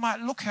things that you might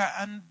look at,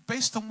 and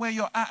based on where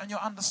you're at and your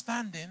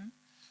understanding,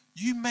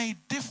 you may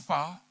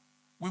differ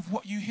with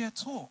what you hear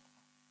taught.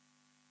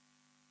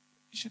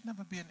 It should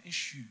never be an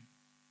issue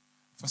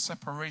for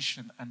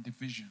separation and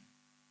division.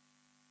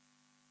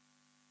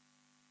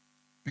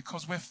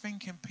 Because we're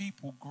thinking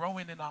people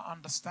growing in our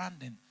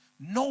understanding.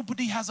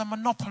 Nobody has a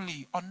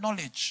monopoly on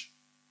knowledge.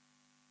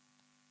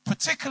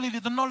 Particularly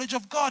the knowledge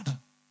of God.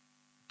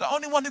 The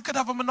only one who could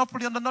have a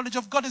monopoly on the knowledge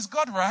of God is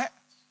God, right?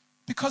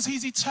 Because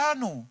he's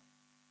eternal.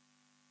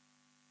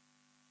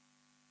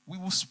 We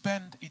will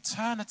spend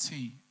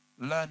eternity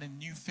learning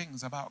new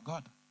things about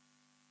God.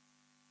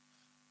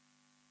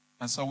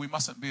 And so we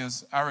mustn't be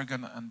as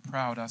arrogant and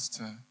proud as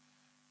to,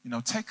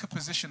 take a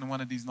position in one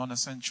of these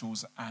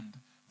non-essentials and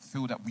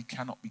feel that we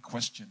cannot be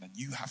questioned and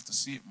you have to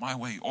see it my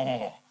way,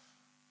 or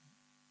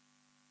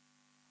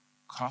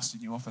casting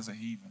you off as a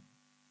heathen.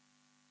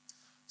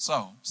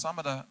 So, some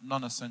of the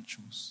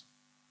non-essentials.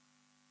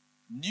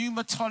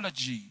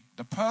 Pneumatology,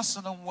 the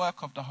person and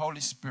work of the Holy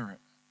Spirit.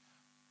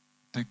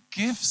 The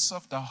gifts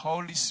of the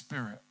Holy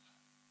Spirit.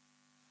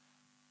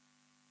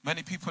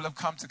 Many people have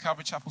come to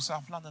Calvary Chapel,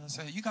 South London and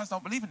say, you guys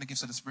don't believe in the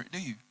gifts of the Spirit,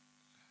 do you?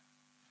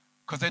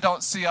 Because they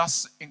don't see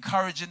us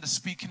encouraging the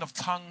speaking of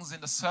tongues in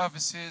the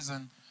services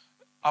and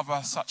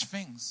other such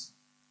things.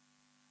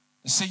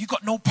 They say, you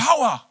got no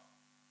power.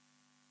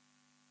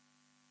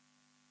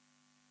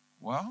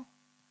 Well,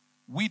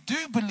 we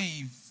do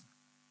believe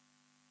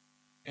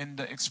in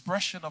the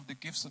expression of the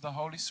gifts of the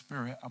Holy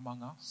Spirit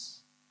among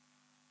us,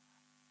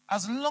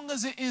 as long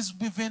as it is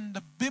within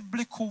the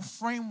biblical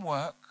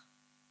framework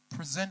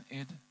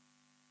presented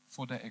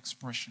for their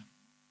expression.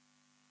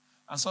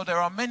 And so there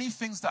are many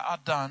things that are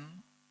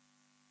done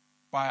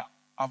by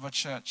other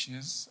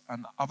churches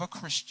and other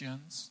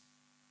Christians,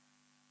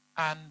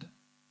 and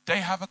they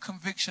have a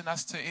conviction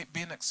as to it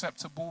being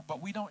acceptable,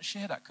 but we don't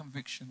share that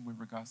conviction with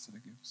regards to the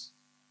gifts.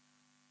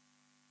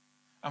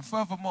 And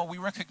furthermore, we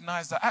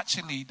recognize that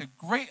actually the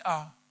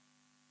greater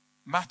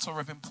matter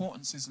of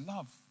importance is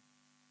love.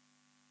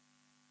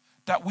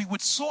 That we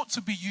would sought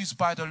to be used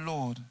by the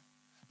Lord,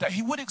 that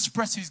he would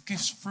express his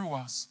gifts through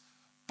us,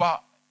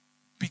 but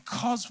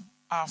because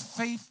our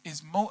faith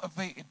is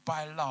motivated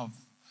by love,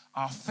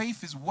 our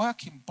faith is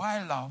working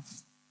by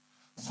love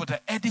for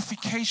the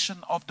edification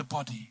of the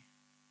body.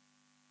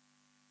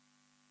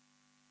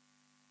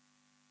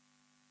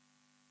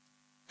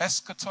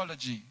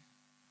 eschatology,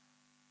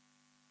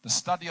 the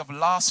study of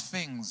last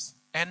things,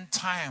 end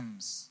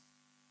times,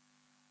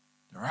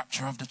 the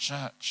rapture of the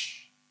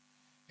church.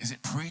 Is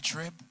it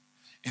pre-trib?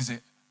 Is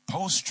it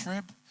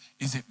post-trib?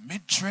 Is it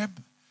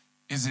mid-trib?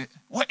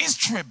 What is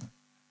trib?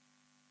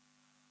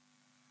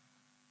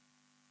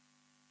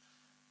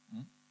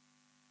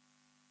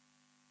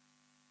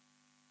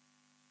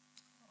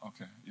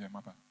 Okay, yeah,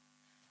 my bad.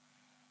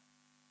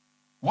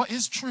 What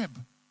is trib?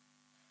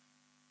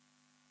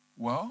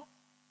 Well,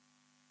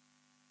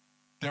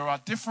 there are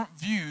different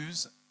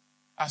views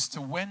as to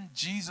when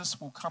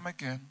Jesus will come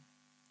again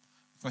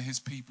for his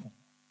people.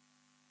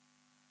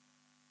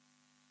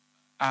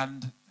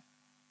 And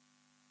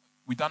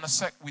we done a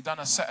set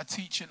of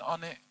teaching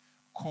on it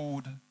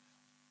called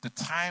The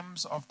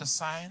Times of the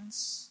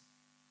Signs,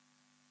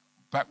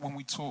 back when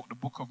we taught the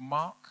book of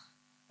Mark.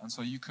 And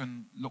so you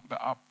can look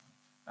that up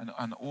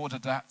and order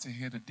that to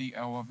hear the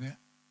detail of it.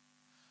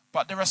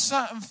 But there are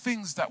certain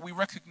things that we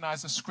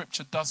recognize the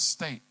scripture does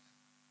state.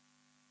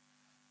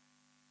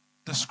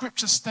 The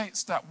scripture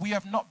states that we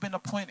have not been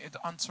appointed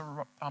unto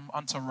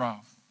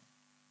wrath.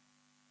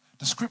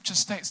 The scripture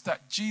states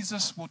that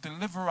Jesus will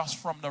deliver us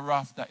from the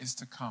wrath that is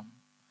to come.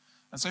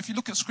 And so if you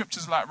look at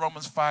scriptures like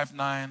Romans 5:9,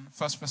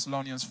 1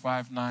 Thessalonians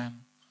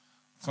 5:9,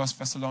 1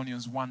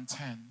 Thessalonians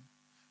 1:10,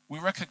 we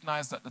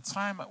recognize that the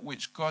time at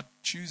which God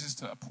chooses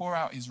to pour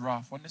out his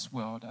wrath on this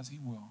world as he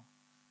will,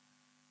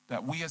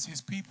 that we as his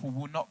people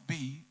will not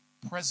be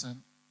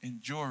present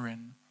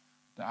enduring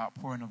the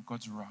outpouring of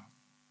God's wrath.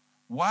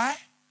 Why?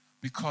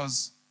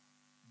 Because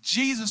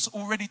Jesus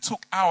already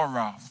took our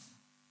wrath.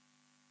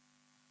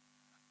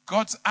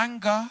 God's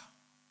anger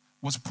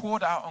was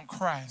poured out on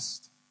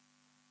Christ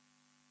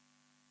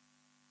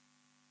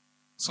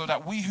so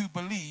that we who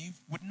believe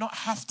would not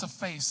have to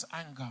face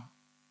anger.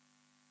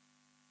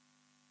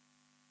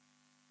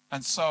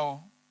 And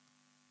so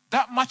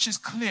that much is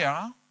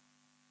clear,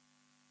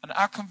 and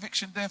our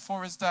conviction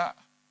therefore is that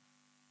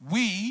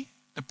we,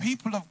 the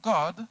people of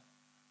God,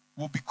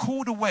 will be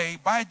called away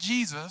by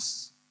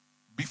Jesus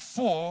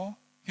before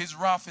his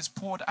wrath is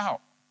poured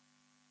out.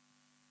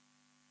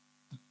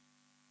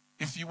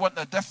 If you want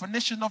the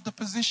definition of the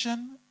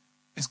position,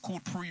 it's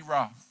called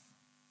pre-wrath.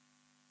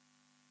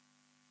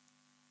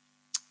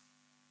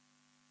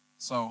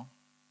 So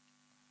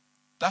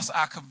that's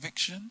our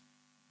conviction.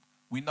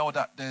 We know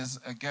that there's,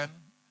 again,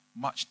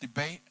 much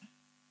debate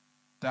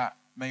that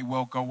may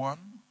well go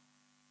on,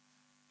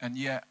 and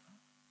yet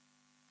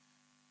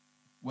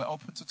we're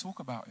open to talk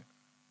about it.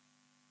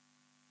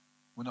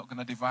 We're not going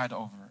to divide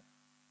over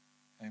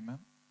it. Amen.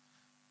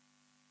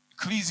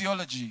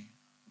 Ecclesiology,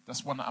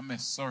 that's one that I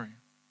missed, sorry.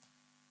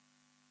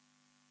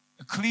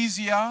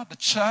 Ecclesia, the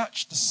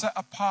church, the set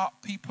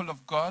apart people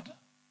of God.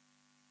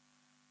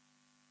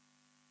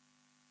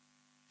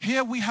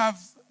 Here we have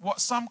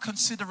what some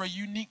consider a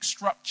unique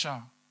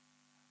structure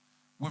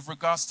with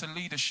regards to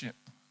leadership.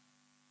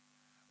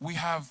 We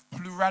have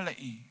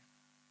plurality.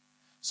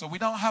 So we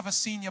don't have a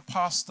senior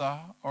pastor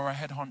or a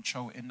head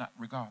honcho in that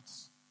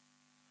regards.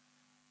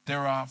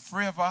 There are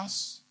three of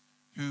us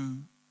who,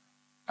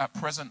 at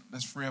present,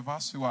 there's three of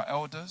us who are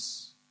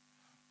elders.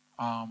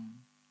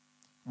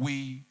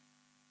 We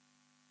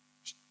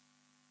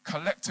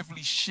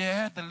collectively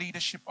share the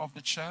leadership of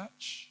the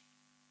church.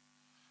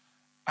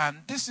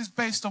 And this is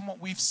based on what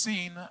we've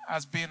seen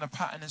as being a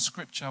pattern in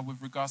Scripture with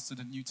regards to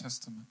the New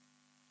Testament.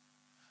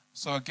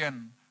 So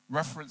again,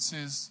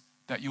 references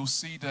that you'll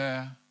see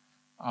there,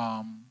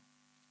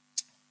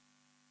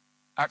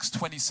 Acts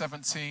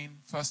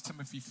 20:17, 1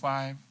 Timothy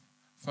 5,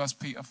 1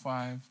 Peter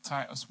 5,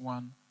 Titus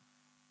 1,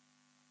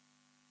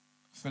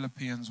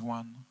 Philippians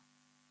 1,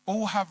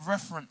 all have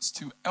reference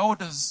to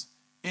elders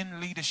in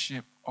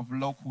leadership of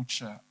local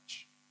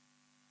church.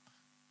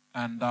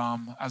 And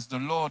as the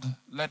Lord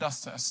led us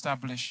to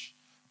establish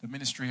the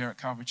ministry here at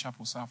Calvary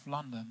Chapel, South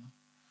London,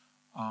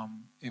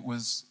 it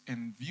was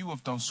in view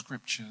of those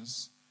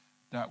scriptures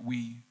that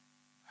we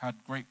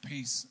had great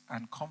peace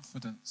and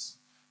confidence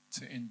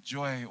to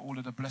enjoy all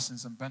of the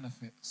blessings and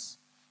benefits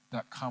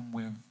that come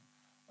with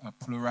a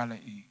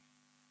plurality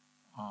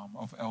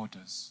of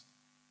elders.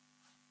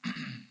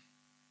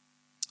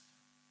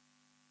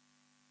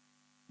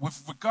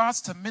 With regards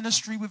to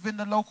ministry within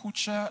the local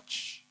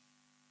church,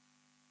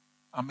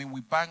 I mean,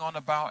 we bang on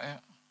about it.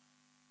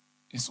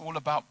 It's all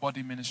about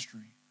body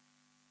ministry.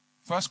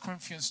 1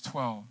 Corinthians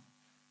 12,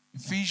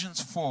 Ephesians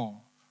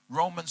 4,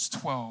 Romans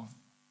 12,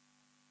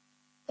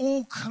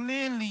 all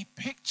clearly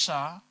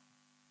picture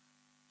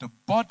the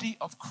body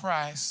of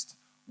Christ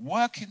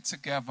working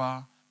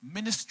together,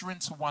 ministering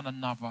to one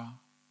another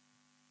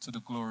to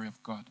the glory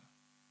of God.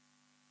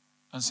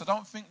 And so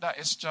don't think that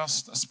it's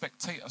just a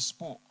spectator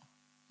sport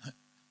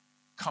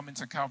coming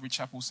to Calvary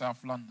Chapel,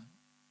 South London.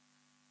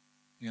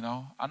 You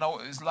know, I know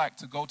what it's like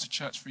to go to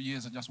church for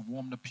years and just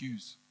warm the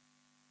pews,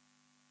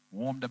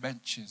 warm the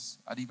benches.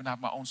 I'd even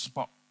have my own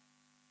spot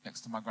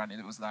next to my granny.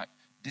 It was like,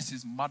 this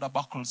is Mother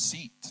Buckle's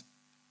seat.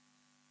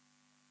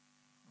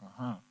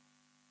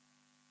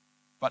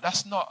 But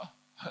that's not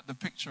the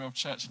picture of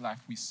church life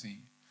we see.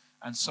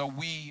 And so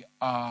we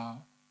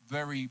are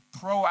very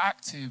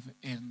proactive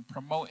in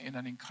promoting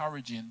and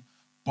encouraging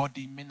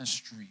body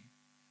ministry.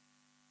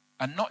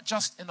 And not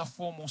just in a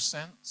formal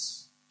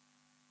sense,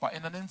 but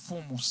in an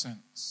informal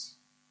sense.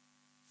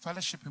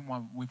 Fellowshipping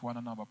with one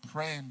another,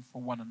 praying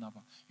for one another,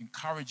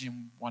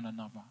 encouraging one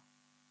another,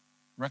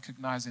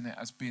 recognizing it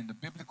as being the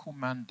biblical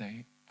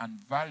mandate and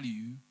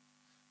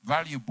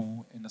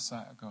valuable in the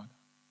sight of God.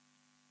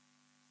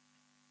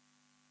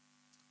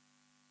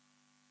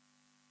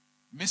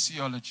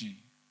 Missiology,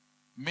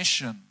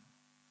 mission.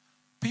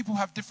 People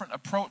have different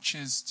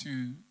approaches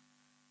to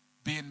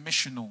being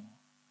missional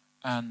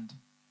and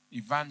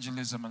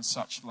evangelism and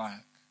such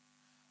like.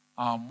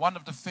 One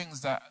of the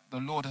things that the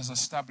Lord has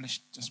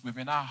established just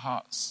within our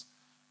hearts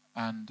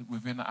and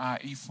within our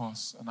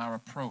ethos and our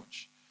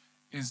approach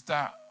is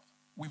that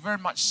we very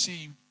much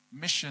see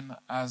mission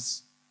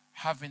as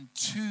having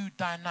two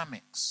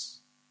dynamics.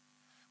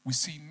 We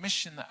see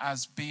mission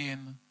as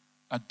being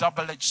a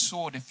double-edged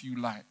sword, if you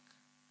like.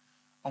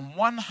 On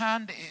one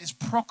hand, it is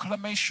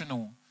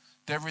proclamational.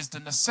 There is the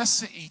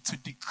necessity to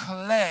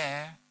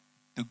declare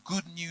the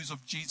good news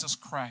of Jesus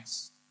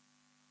Christ,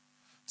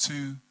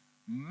 to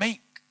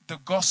make the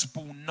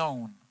gospel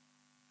known,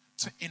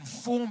 to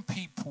inform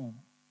people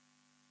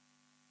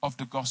of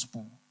the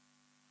gospel.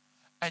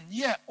 And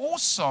yet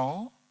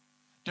also,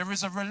 there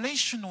is a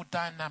relational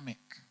dynamic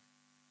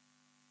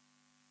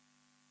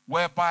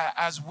whereby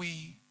as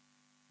we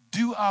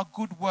do our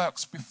good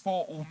works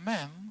before all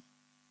men,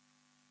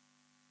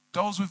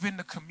 those within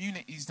the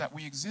communities that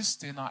we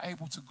exist in are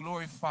able to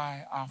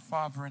glorify our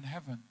Father in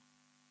heaven.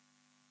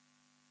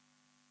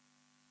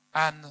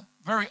 And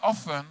very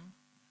often,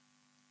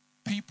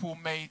 people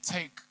may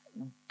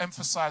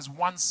emphasize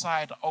one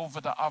side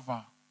over the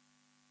other.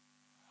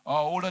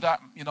 All of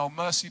that,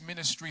 mercy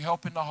ministry,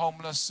 helping the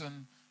homeless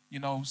and,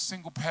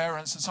 single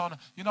parents and so on.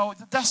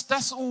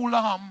 That's all,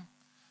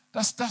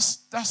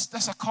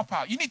 that's a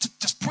cop-out. You need to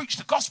just preach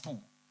the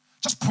gospel.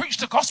 Just preach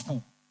the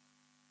gospel.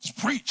 Just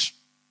preach.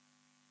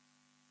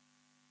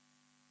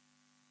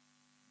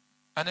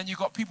 And then you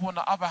got people on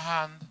the other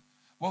hand,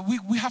 well,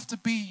 we have to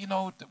be,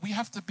 we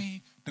have to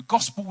be the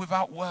gospel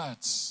without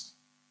words.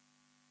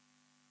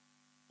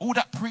 All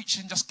that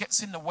preaching just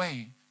gets in the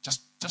way.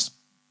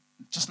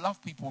 Just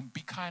love people and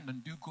be kind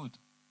and do good.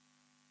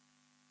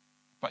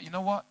 But you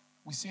know what?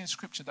 We see in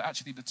Scripture that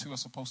actually the two are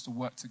supposed to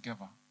work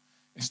together.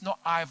 It's not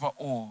either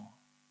or.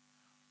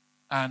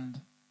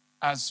 And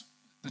as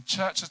the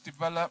church has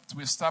developed,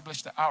 we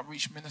established the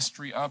outreach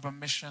ministry, urban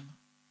mission,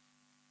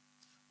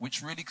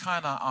 which really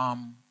kind of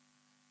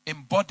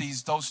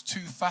embodies those two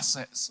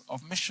facets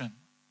of mission.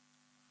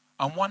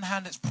 On one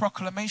hand, it's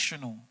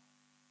proclamational.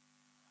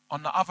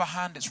 On the other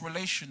hand, it's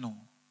relational.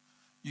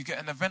 You get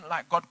an event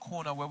like God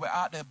Corner where we're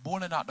out there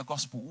bawling out the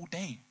gospel all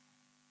day.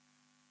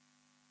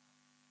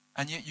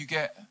 And yet you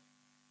get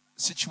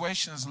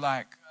situations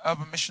like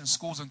urban mission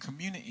schools and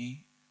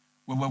community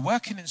where we're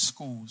working in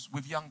schools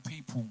with young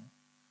people,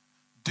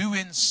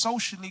 doing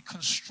socially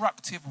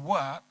constructive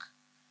work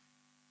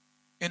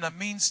in a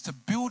means to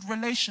build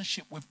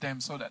relationship with them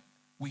so that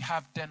we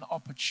have then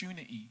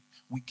opportunity.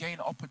 We gain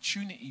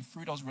opportunity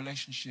through those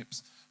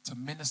relationships to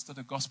minister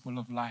the gospel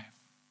of life.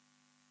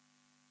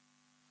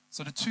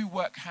 So the two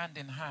work hand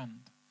in hand,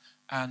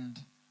 and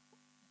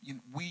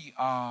we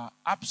are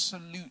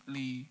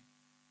absolutely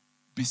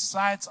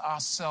besides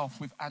ourselves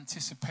with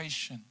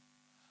anticipation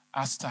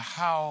as to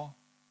how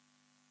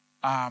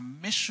our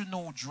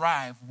missional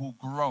drive will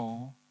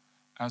grow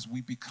as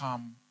we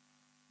become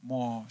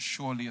more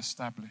surely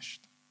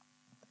established.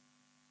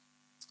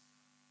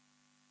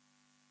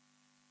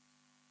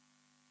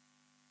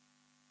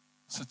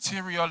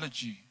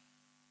 Soteriology.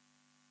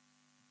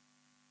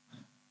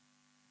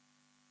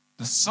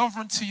 The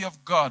sovereignty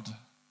of God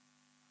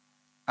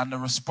and the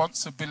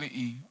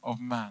responsibility of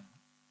man.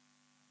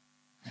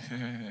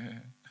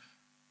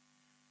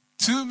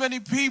 Too many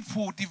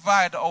people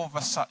divide over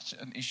such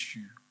an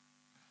issue.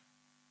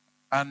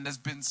 And there's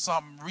been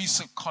some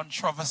recent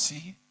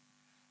controversy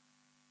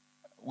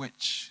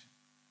which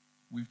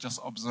we've just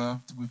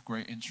observed with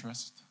great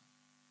interest.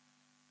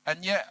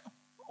 And yet,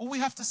 all we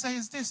have to say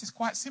is this, it's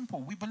quite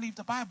simple. We believe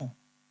the Bible.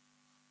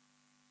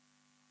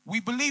 We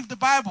believe the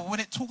Bible when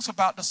it talks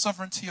about the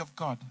sovereignty of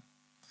God.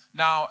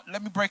 Now,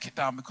 let me break it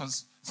down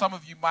because some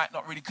of you might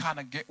not really kind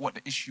of get what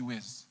the issue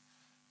is.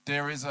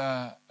 There is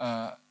a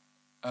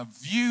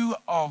view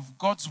of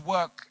God's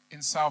work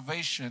in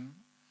salvation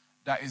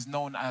that is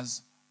known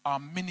as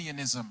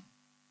Arminianism.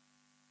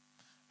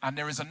 And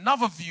there is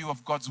another view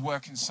of God's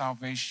work in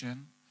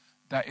salvation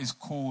that is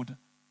called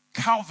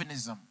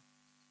Calvinism,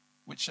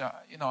 which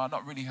are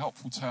not really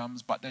helpful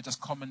terms, but they're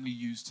just commonly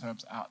used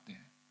terms out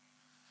there.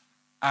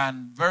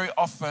 And very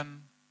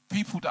often,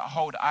 people that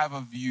hold either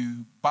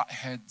view butt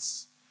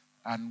heads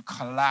and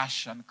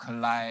clash and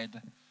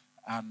collide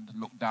and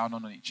look down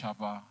on each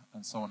other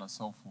and so on and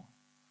so forth.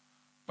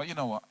 But you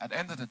know what? At the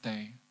end of the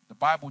day, the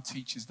Bible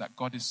teaches that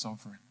God is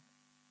sovereign.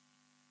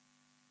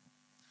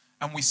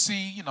 And we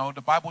see,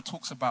 the Bible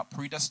talks about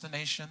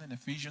predestination in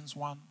Ephesians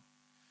 1.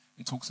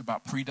 It talks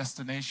about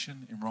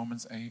predestination in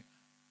Romans 8.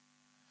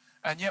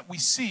 And yet we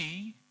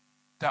see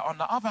that on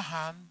the other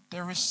hand,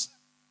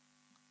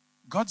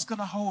 God's going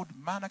to hold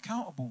man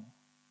accountable.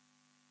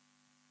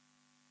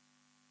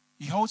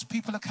 He holds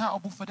people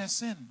accountable for their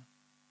sin.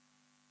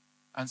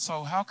 And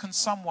so how can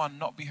someone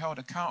not be held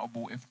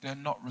accountable if they're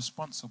not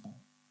responsible?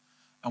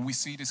 And we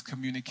see this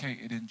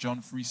communicated in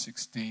John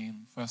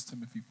 3:16, 1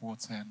 Timothy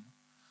 4:10,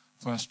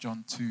 1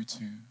 John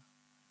 2:2.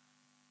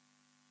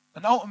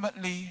 And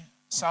ultimately,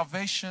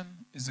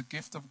 salvation is a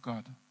gift of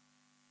God.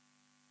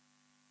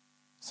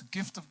 It's a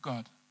gift of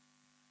God.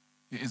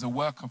 It is a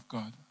work of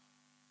God.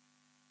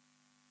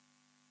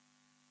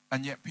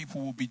 And yet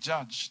people will be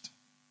judged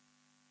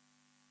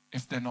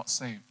if they're not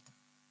saved.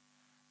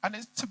 And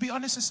to be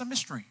honest, it's a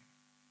mystery.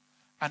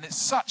 And it's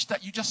such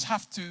that you just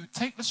have to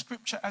take the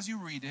scripture as you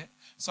read it.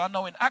 So I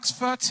know in Acts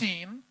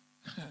 13,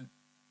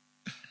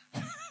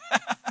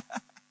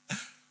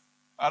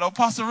 I know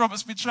Pastor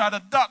Robert's been trying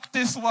to duck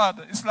this one.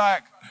 It's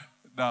like,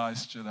 no,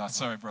 it's true. No,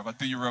 sorry, bro. I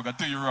do you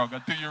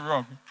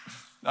wrong.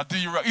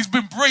 He's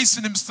been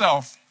bracing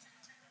himself.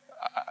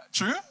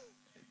 True?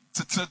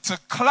 To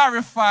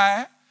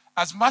clarify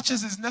as much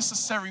as is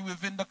necessary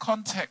within the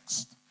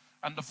context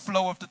and the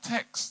flow of the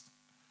text.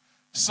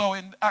 So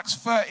in Acts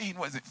 13,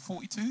 what is it,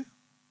 42?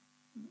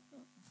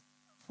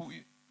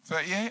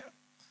 38?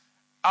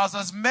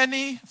 As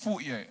many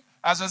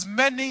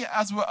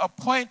as were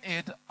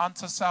appointed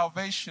unto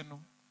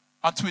salvation,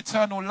 unto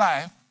eternal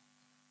life,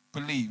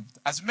 believed.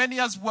 As many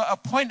as were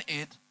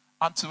appointed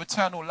unto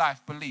eternal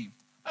life, believed.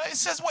 It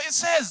says what it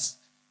says.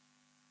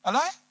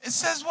 It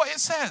says what it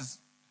says.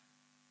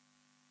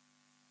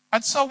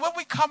 And so when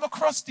we come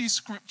across these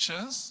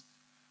scriptures,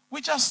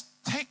 we just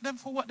take them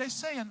for what they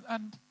say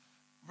and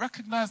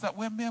recognize that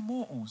we're mere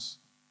mortals.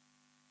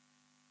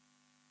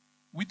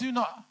 We do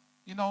not,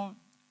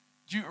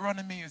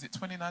 Deuteronomy, is it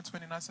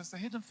 29:29 says the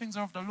hidden things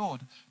are of the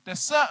Lord. There's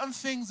certain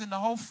things in the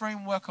whole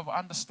framework of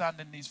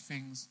understanding these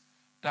things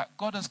that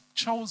God has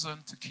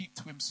chosen to keep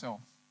to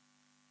himself.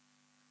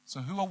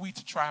 So who are we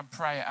to try and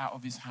pry it out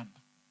of his hand?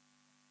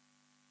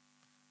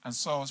 And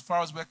so as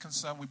far as we're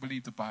concerned, we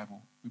believe the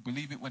Bible. We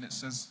believe it when it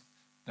says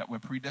that we're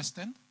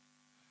predestined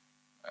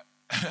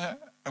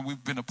and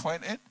we've been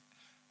appointed.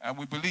 And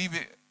we believe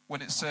it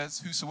when it says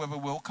whosoever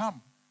will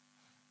come.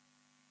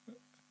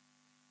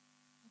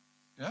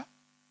 Yeah?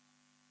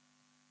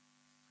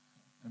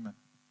 Amen.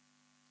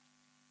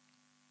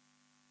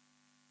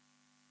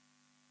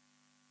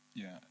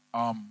 Yeah.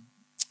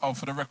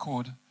 For the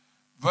record,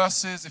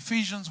 verses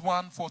Ephesians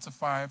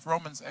 1:4-5,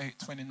 Romans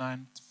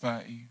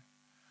 8:29-30,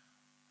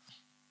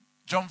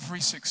 John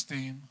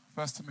 3:16,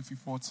 1 Timothy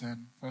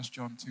 4:10, 1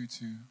 John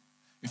 2:2,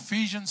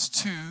 Ephesians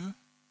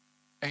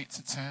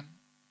 2:8-10,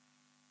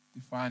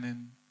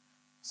 defining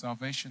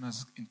salvation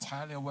as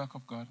entirely a work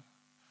of God.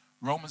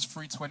 Romans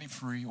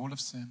 3:23, all have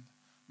sinned.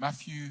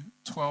 Matthew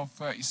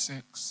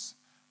 12:36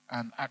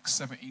 and Acts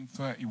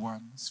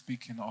 17:31,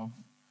 speaking of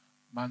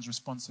man's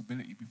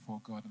responsibility before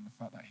God and the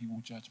fact that he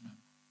will judge man.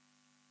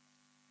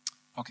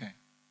 Okay.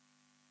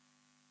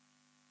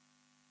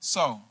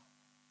 So,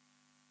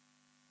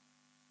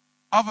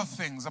 other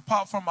things,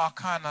 apart from our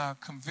kind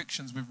of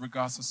convictions with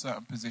regards to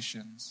certain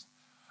positions,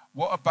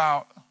 what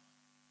about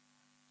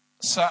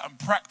certain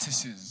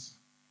practices?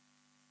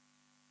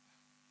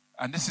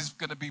 And this is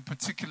going to be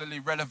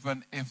particularly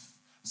relevant if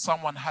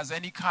someone has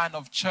any kind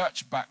of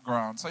church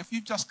background. So if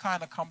you've just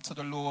kind of come to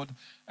the Lord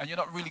and you're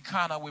not really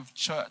kind of with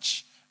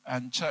church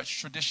and church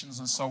traditions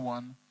and so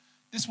on,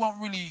 this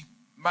won't really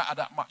matter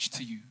that much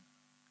to you.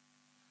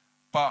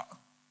 But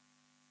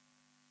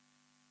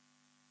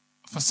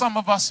for some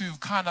of us who've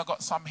kind of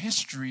got some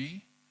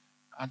history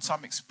and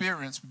some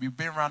experience, we've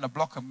been around the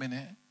block a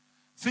minute,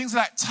 things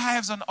like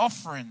tithes and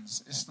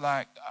offerings, it's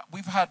like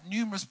we've had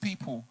numerous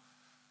people,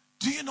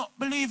 do you not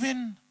believe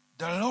in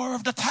the law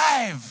of the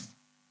tithe?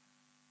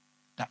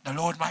 That the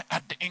Lord might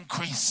add the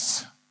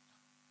increase.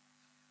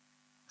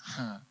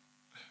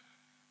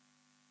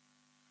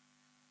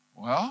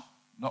 Well,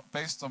 not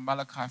based on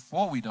Malachi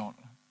 4, we don't.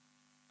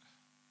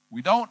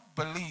 We don't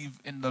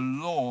believe in the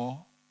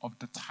law of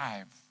the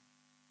tithe.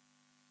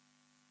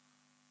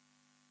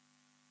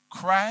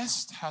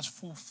 Christ has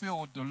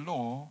fulfilled the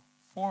law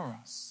for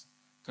us.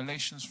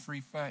 Galatians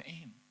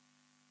 3:13.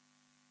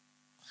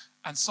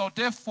 And so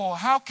therefore,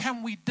 how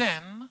can we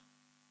then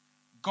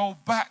go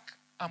back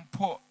and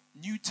put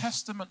New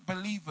Testament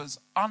believers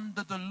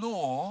under the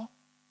law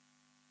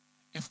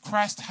if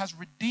Christ has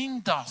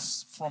redeemed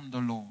us from the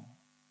law?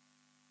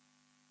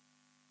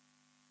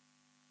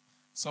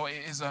 So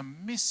it is a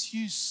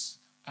misuse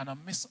and a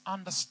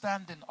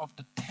misunderstanding of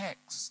the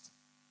text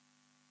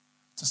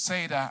to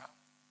say that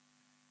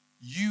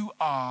you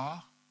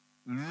are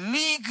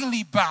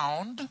legally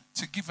bound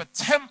to give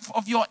 1/10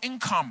 of your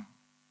income.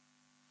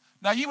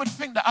 Now you would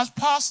think that as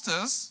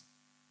pastors,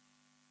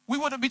 we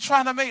wouldn't be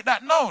trying to make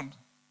that known.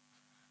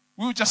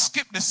 We would just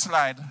skip this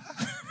slide.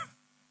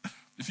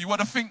 If you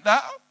want to think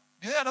that,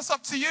 yeah, that's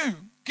up to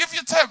you. Give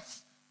your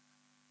 1/10.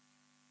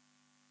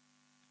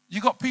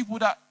 You got people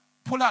that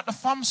pull out the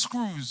thumb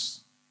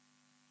screws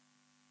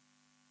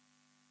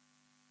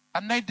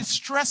and they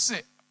distress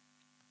it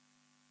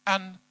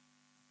And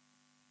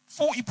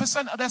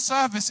 40% of their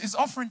service is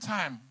offering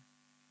time.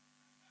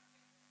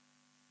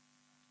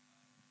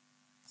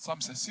 Some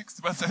say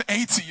 60, but say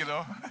 80, you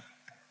know.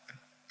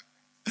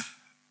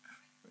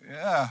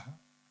 Yeah.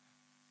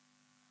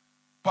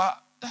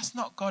 But that's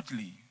not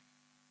godly.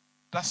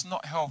 That's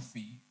not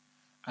healthy.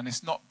 And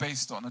it's not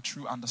based on a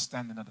true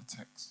understanding of the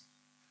text.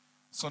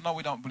 So no,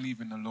 we don't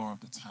believe in the law of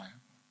the tithe.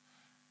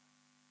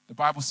 The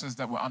Bible says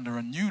that we're under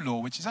a new law,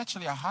 which is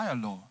actually a higher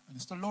law. And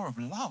it's the law of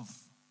love.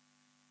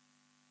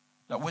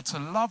 That we're to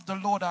love the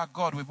Lord our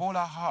God with all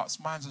our hearts,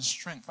 minds, and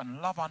strength,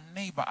 and love our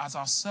neighbor as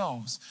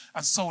ourselves.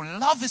 And so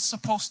love is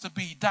supposed to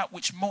be that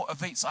which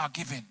motivates our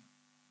giving.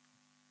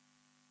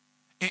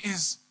 It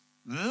is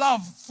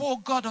love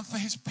for God and for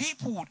his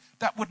people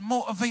that would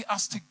motivate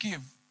us to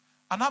give.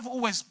 And I've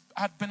always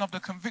been of the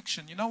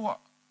conviction, you know what?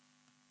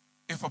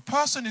 If a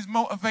person is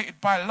motivated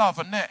by love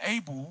and they're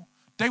able,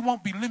 they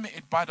won't be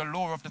limited by the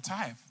law of the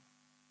tithe.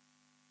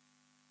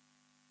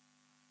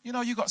 You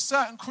know, you got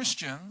certain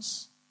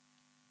Christians,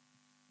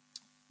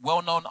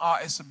 well-known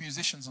artists and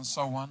musicians and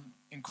so on,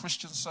 in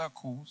Christian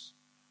circles,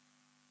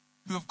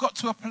 who have got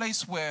to a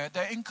place where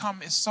their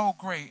income is so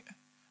great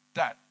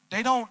that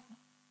they don't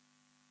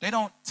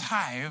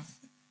tithe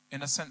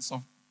in a sense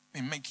of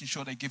in making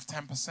sure they give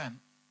 10%.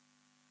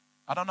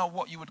 I don't know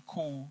what you would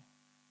call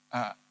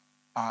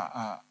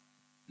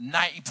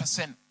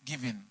 90%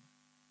 giving,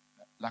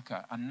 like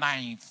a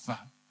ninth.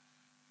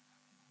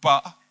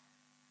 But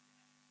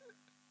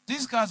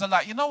these guys are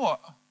like, you know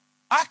what?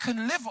 I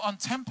can live on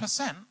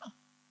 10%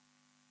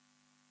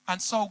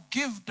 and so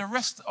give the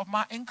rest of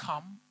my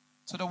income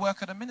to the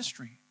work of the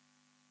ministry.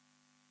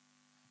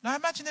 Now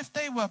imagine if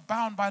they were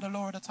bound by the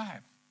law of the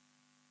tithe.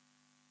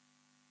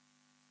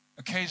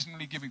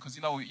 Occasionally giving, because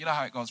you know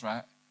how it goes,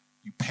 right?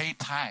 You pay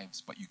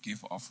tithes, but you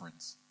give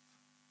offerings.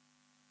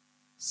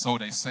 So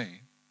they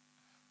say.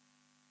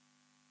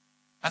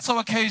 And so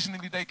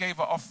occasionally they gave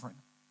an offering.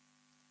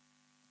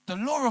 The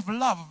law of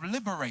love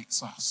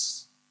liberates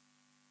us.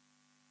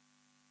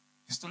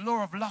 It's the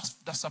law of love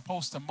that's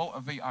supposed to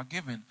motivate our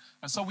giving.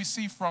 And so we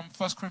see from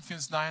 1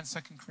 Corinthians 9, 2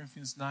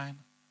 Corinthians 9,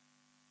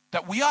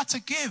 that we are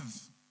to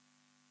give.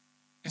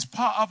 It's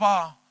part of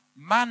our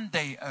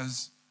mandate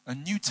as a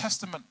New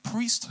Testament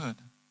priesthood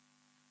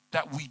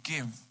that we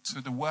give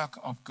to the work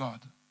of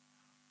God.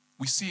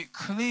 We see it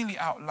clearly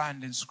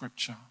outlined in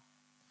Scripture.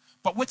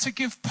 But we're to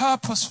give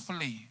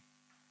purposefully,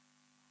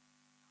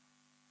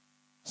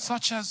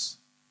 such as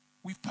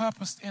we've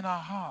purposed in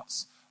our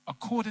hearts,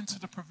 according to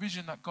the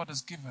provision that God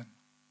has given.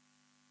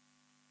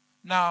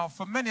 Now,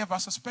 for many of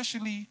us,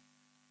 especially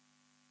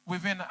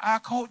within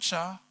our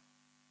culture,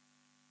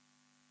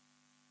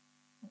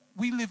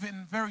 we live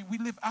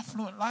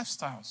affluent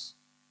lifestyles.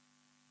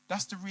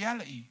 That's the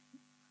reality.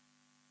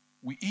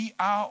 We eat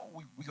out,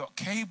 we got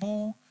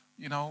cable,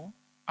 you know.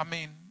 I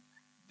mean,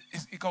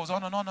 it goes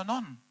on and on and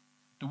on.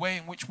 The way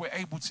in which we're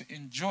able to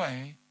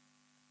enjoy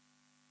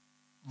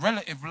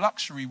relative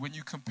luxury when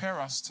you compare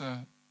us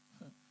to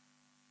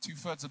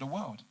 2/3 of the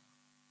world.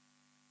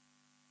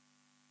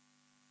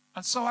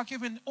 And so our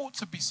giving ought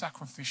to be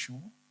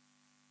sacrificial.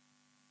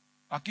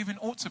 Our giving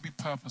ought to be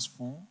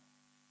purposeful,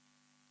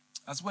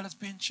 as well as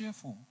being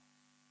cheerful.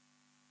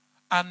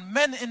 And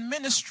men in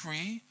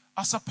ministry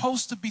are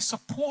supposed to be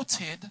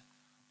supported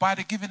by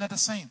the giving of the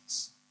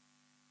saints.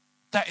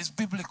 That is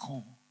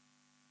biblical.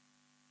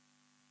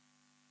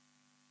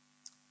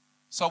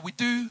 So we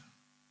do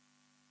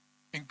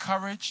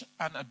encourage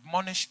and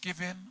admonish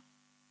giving.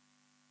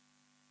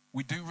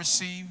 We do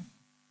receive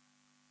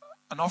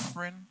an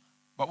offering,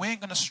 but we ain't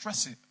going to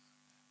stress it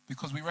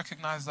because we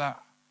recognize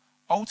that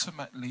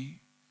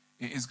ultimately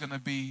it is going to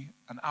be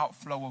an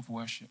outflow of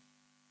worship.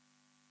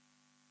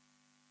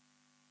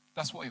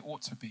 That's what it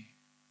ought to be.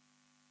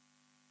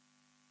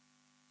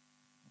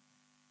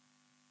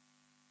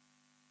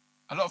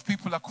 A lot of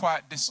people are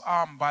quite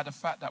disarmed by the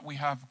fact that we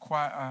have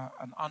quite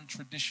an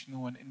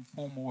untraditional and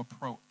informal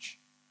approach.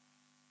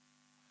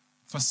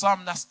 For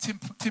some, that's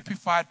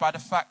typified by the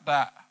fact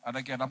that, and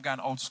again, I'm going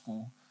old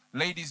school,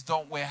 ladies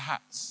don't wear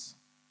hats,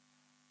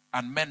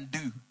 and men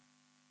do.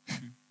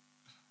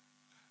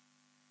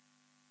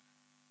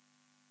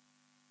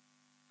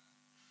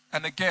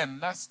 And again,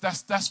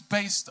 that's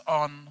based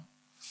on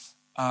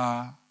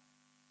a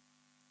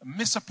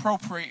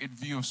misappropriated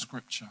view of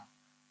Scripture.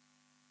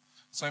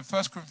 So in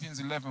 1 Corinthians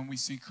 11, we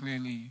see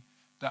clearly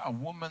that a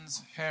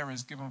woman's hair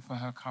is given for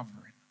her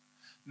covering.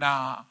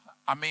 Now,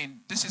 I mean,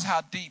 this is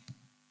how deep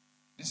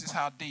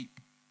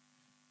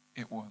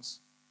it was.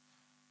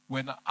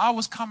 When I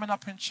was coming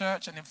up in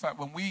church, and in fact,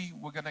 when we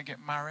were going to get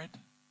married,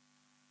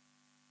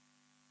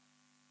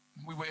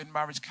 we were in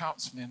marriage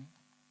counseling.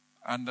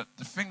 And the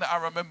thing that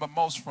I remember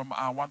most from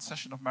our one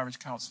session of marriage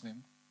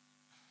counseling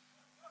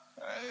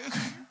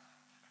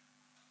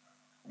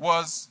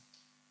was,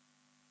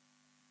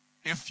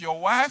 if your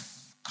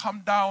wife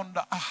come down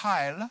the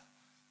aisle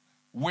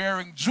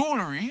wearing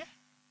jewelry,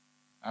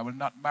 I will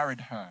not marry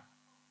her.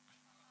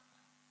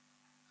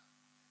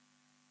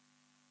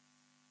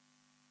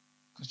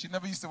 Because she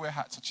never used to wear a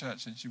hat to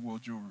church and she wore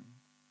jewelry.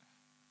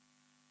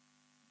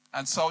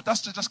 And so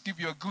that's to just give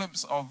you a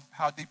glimpse of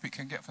how deep it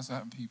can get for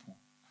certain people.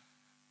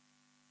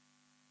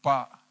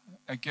 But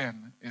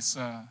again, it's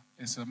a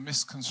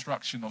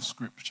misconstruction of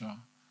Scripture.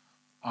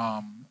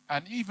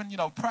 And even,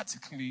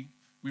 practically,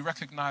 we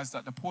recognize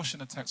that the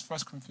portion of text, 1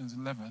 Corinthians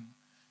 11,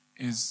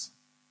 is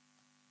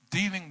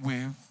dealing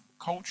with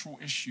cultural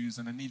issues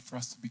and the need for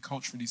us to be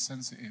culturally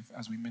sensitive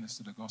as we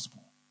minister the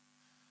gospel.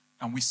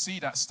 And we see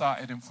that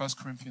started in 1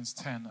 Corinthians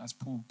 10 as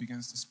Paul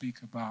begins to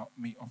speak about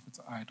meat offered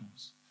to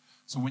idols.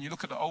 So when you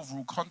look at the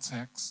overall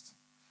context,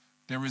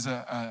 there is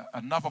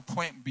another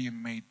point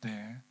being made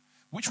there,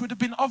 which would have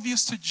been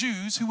obvious to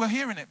Jews who were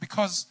hearing it,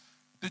 because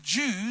the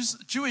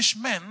Jewish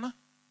men,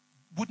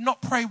 would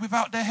not pray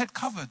without their head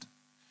covered.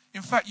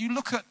 In fact, you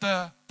look at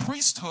the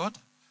priesthood,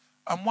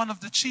 and one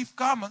of the chief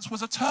garments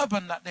was a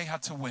turban that they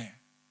had to wear.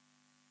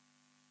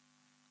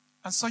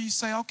 And so you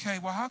say, okay,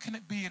 well, how can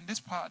it be in this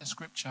part of the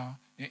scripture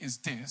it is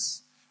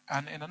this,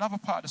 and in another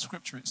part of the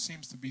scripture it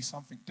seems to be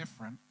something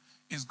different?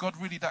 Is God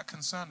really that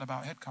concerned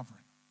about head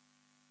covering?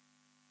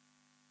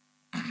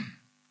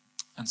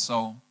 And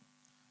so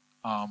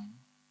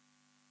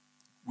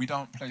we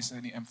don't place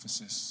any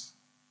emphasis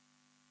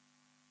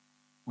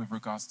with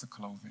regards to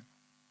clothing.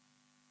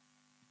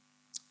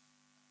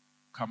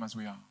 Come as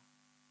we are.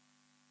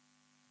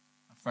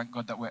 And thank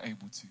God that we're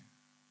able to.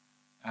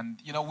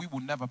 And, we will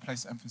never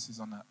place emphasis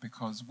on that,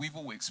 because we've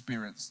all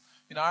experienced.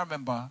 I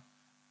remember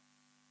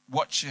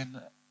watching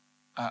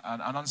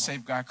an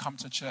unsaved guy come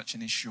to church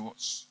in his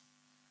shorts,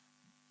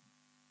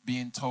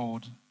 being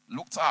told,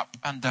 looked up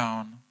and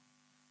down,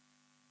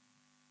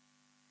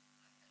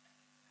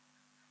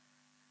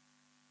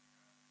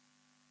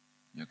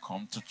 you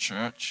come to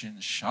church in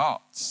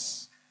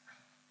shorts.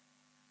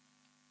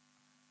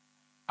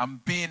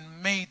 I'm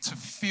being made to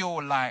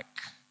feel like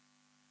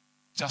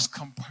just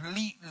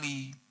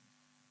completely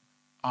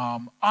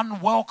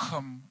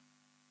unwelcome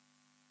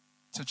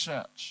to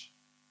church.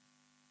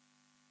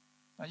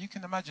 Now you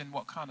can imagine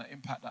what kind of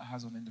impact that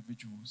has on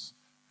individuals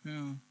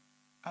who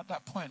at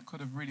that point could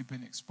have really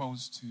been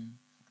exposed to,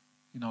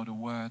 the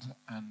word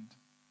and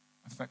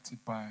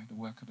affected by the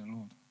work of the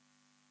Lord.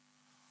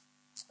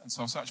 And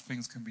so such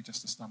things can be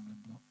just a stumbling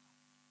block.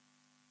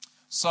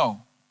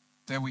 So,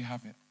 there we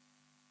have it.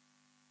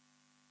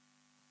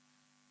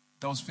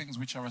 Those things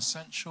which are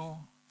essential,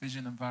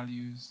 vision and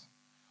values,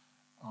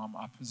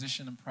 our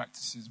position and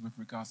practices with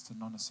regards to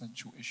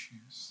non-essential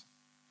issues.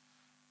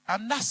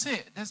 And that's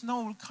it. There's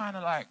no kind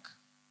of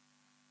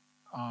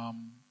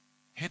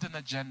hidden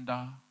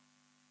agenda.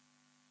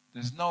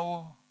 There's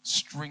no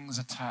strings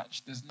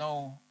attached. There's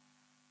no,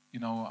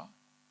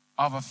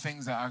 other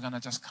things that are going to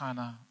just kind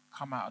of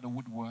come out of the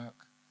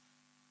woodwork.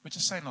 We're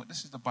just saying, look,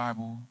 this is the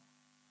Bible.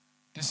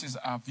 This is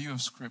our view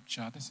of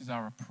Scripture. This is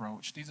our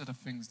approach. These are the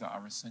things that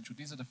are essential.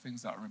 These are the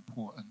things that are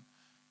important.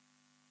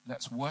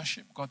 Let's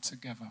worship God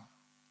together.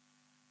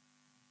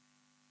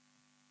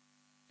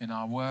 In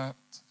our work,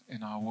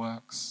 in our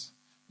works,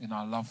 in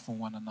our love for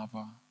one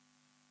another,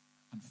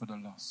 and for the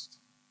lost.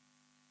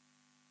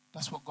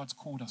 That's what God's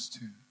called us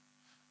to.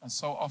 And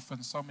so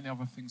often, so many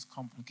other things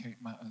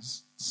complicate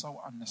matters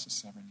so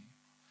unnecessarily.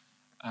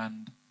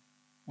 And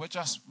we're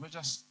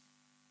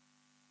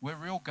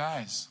real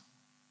guys.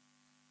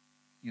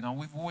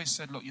 We've always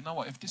said, look, you know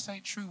what? If this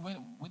ain't true,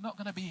 we're not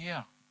going to be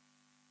here.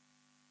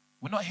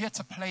 We're not here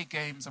to play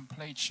games and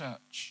play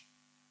church.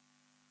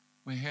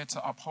 We're here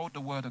to uphold the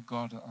word of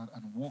God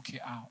and walk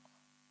it out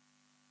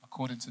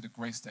according to the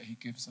grace that he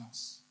gives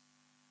us.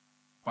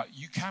 But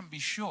you can be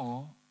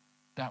sure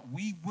that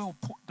we will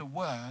put the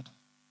word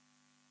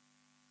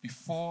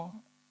before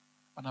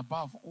and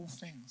above all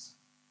things.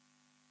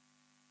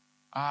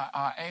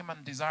 Our aim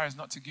and desire is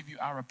not to give you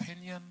our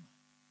opinion,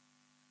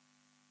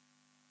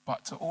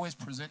 but to always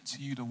present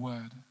to you the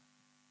word.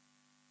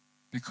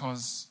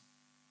 Because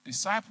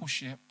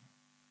discipleship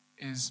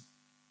is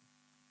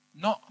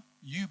not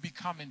you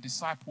becoming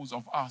disciples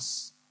of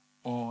us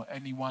or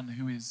anyone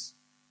who is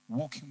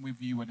walking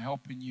with you and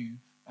helping you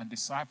and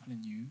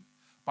discipling you.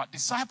 But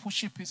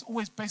discipleship is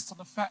always based on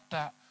the fact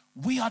that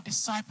we are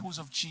disciples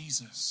of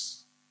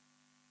Jesus.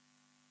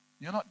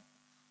 You're not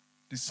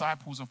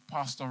disciples of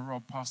Pastor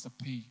Rob, Pastor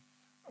P.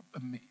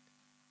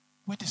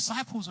 We're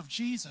disciples of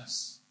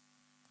Jesus.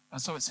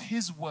 And so it's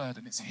his word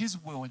and it's his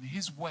will and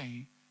his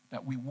way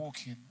that we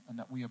walk in and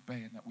that we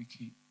obey and that we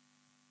keep.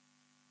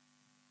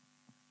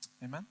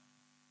 Amen?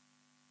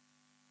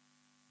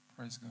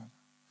 Praise God.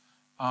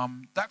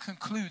 That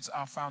concludes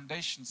our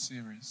foundation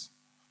series.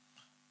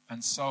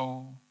 And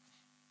so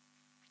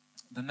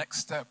the next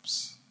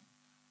steps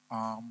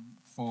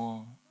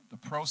for the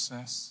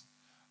process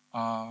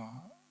are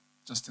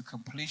just the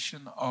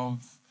completion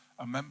of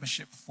a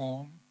membership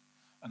form.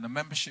 And the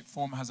membership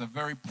form has a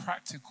very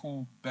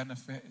practical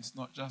benefit. It's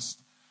not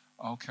just,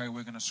 okay,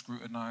 we're going to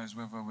scrutinize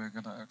whether we're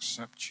going to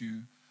accept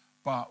you.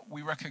 But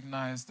we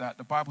recognize that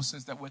the Bible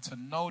says that we're to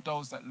know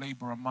those that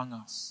labor among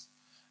us.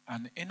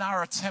 And in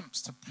our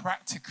attempts to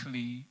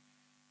practically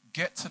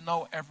get to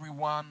know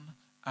everyone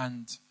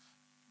and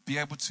be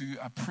able to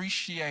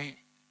appreciate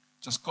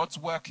just God's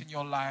work in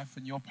your life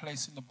and your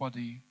place in the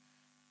body,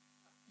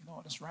 you know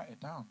what, let's write it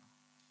down.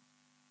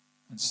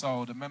 And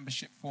so the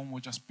membership form will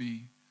just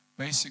be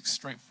basic,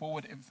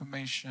 straightforward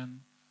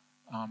information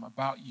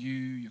about you,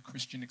 your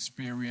Christian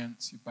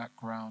experience, your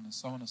background, and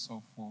so on and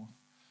so forth,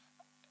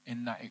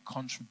 in that it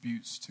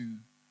contributes to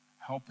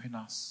helping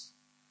us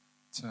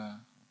to,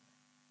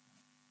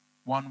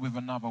 one with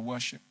another,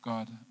 worship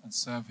God and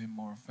serve him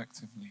more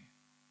effectively.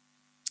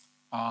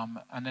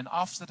 And then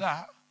after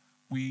that,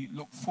 we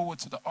look forward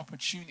to the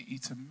opportunity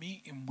to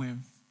meeting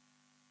with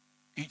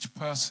each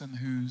person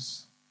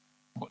who's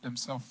put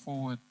themselves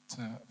forward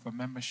for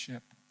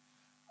membership,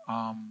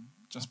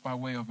 just by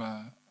way of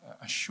a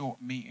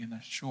short meeting,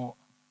 a short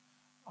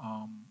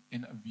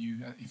interview,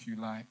 if you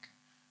like.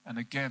 And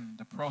again,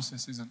 the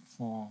process isn't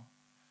for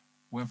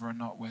whether or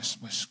not we're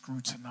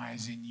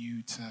scrutinizing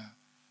you to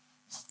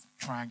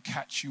try and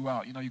catch you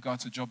out. You know, you go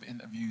to job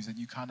interviews and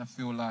you kind of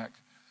feel like,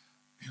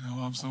 you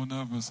know, I'm so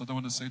nervous. I don't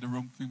want to say the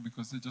wrong thing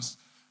because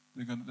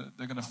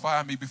they're gonna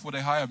fire me before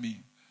they hire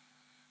me.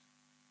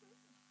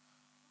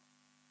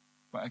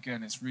 But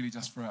again, it's really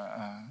just for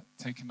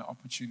taking the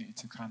opportunity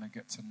to kind of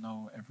get to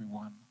know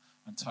everyone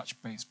and touch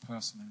base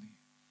personally.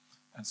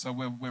 And so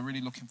we're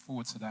really looking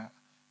forward to that.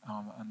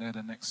 And they're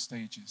the next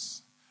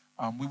stages.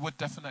 We would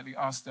definitely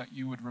ask that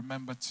you would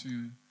remember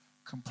to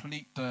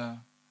complete the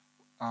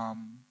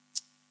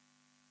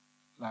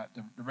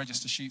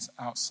register sheets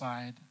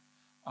outside,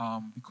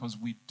 because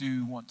we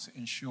do want to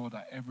ensure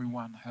that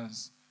everyone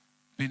has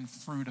been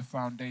through the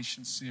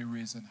foundation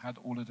series and had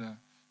all of the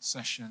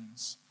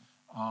sessions,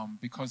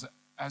 because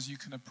as you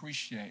can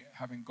appreciate,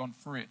 having gone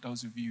through it,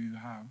 those of you who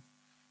have,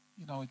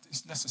 you know,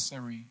 it's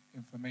necessary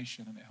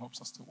information and it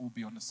helps us to all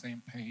be on the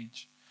same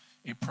page.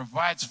 It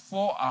provides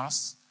for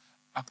us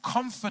a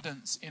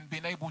confidence in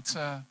being able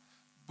to,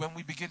 when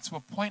we begin to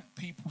appoint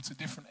people to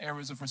different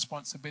areas of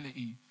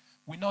responsibility,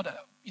 we know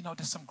that, you know,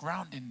 there's some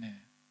ground in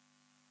there.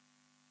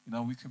 You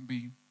know, we can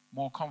be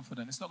more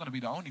confident. It's not going to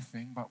be the only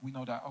thing, but we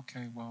know that,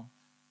 okay, well,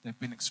 they've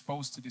been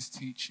exposed to this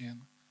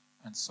teaching,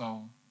 and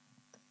so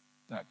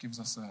that gives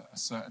us a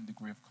certain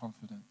degree of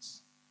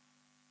confidence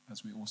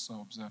as we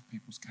also observe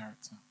people's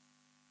character.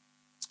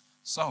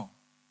 So,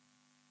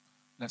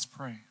 let's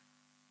pray.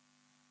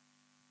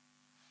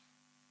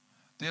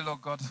 Dear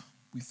Lord God,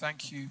 we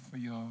thank you for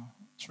your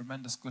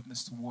tremendous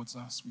goodness towards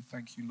us. We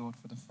thank you, Lord,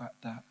 for the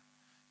fact that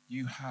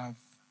you have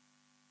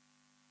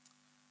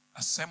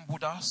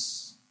assembled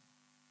us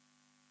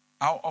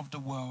out of the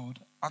world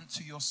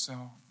unto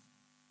yourself.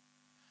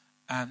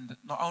 And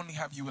not only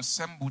have you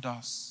assembled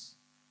us,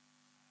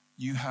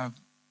 you have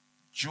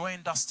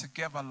joined us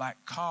together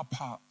like car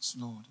parts,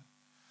 Lord.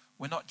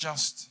 We're not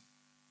just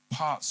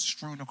parts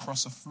strewn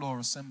across a floor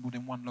assembled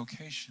in one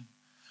location,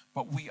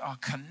 but we are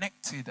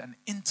connected and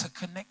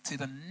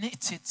interconnected and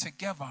knitted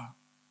together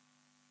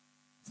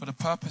for the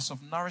purpose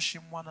of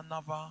nourishing one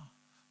another,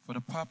 for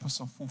the purpose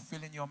of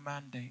fulfilling your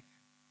mandate,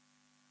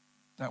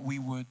 that we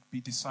would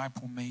be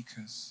disciple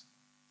makers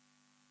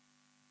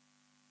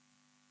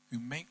who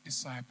make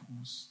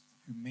disciples,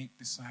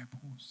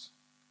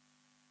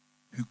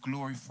 who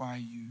glorify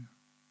you.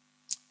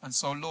 And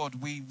so,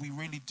 Lord, we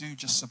really do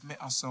just submit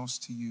ourselves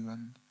to you.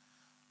 And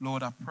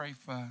Lord, I pray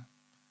for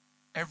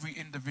every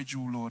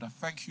individual, Lord. I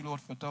thank you, Lord,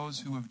 for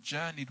those who have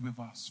journeyed with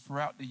us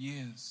throughout the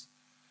years.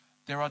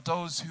 There are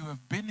those who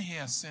have been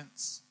here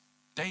since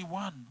day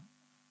one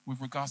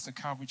with regards to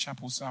Calvary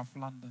Chapel, South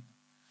London.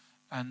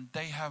 And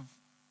they have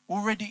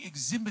already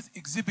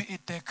exhibited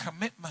their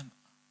commitment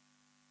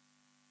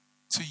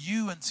to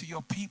you and to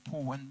your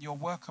people and your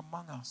work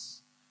among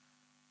us.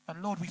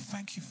 And Lord, we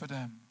thank you for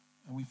them.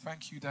 And we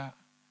thank you that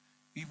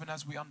even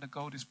as we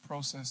undergo this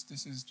process,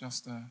 this is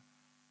just a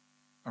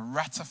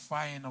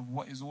ratifying of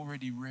what is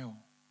already real.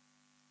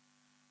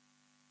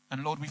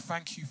 And Lord, we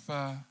thank you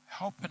for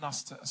helping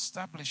us to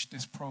establish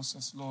this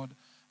process, Lord,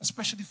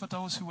 especially for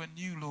those who are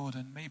new, Lord,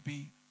 and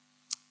maybe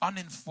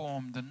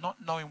uninformed and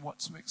not knowing what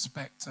to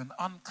expect and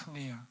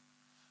unclear,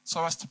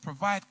 so as to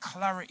provide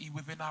clarity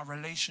within our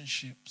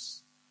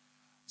relationships.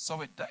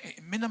 So it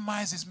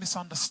minimizes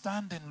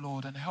misunderstanding,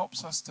 Lord, and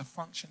helps us to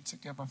function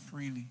together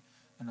freely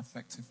and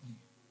effectively.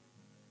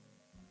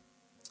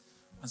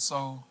 And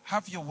so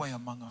have your way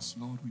among us,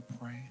 Lord, we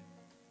pray.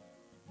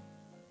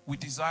 We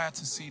desire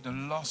to see the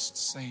lost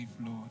saved,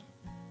 Lord.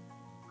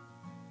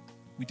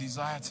 We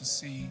desire to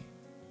see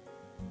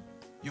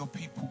your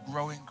people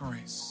grow in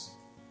grace.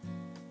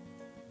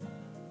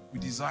 We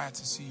desire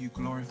to see you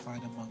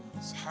glorified among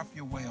us. Have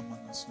your way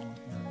among us, Lord,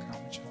 here at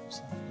Calvary Chapel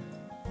South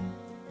London.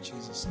 In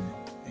Jesus' name,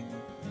 amen.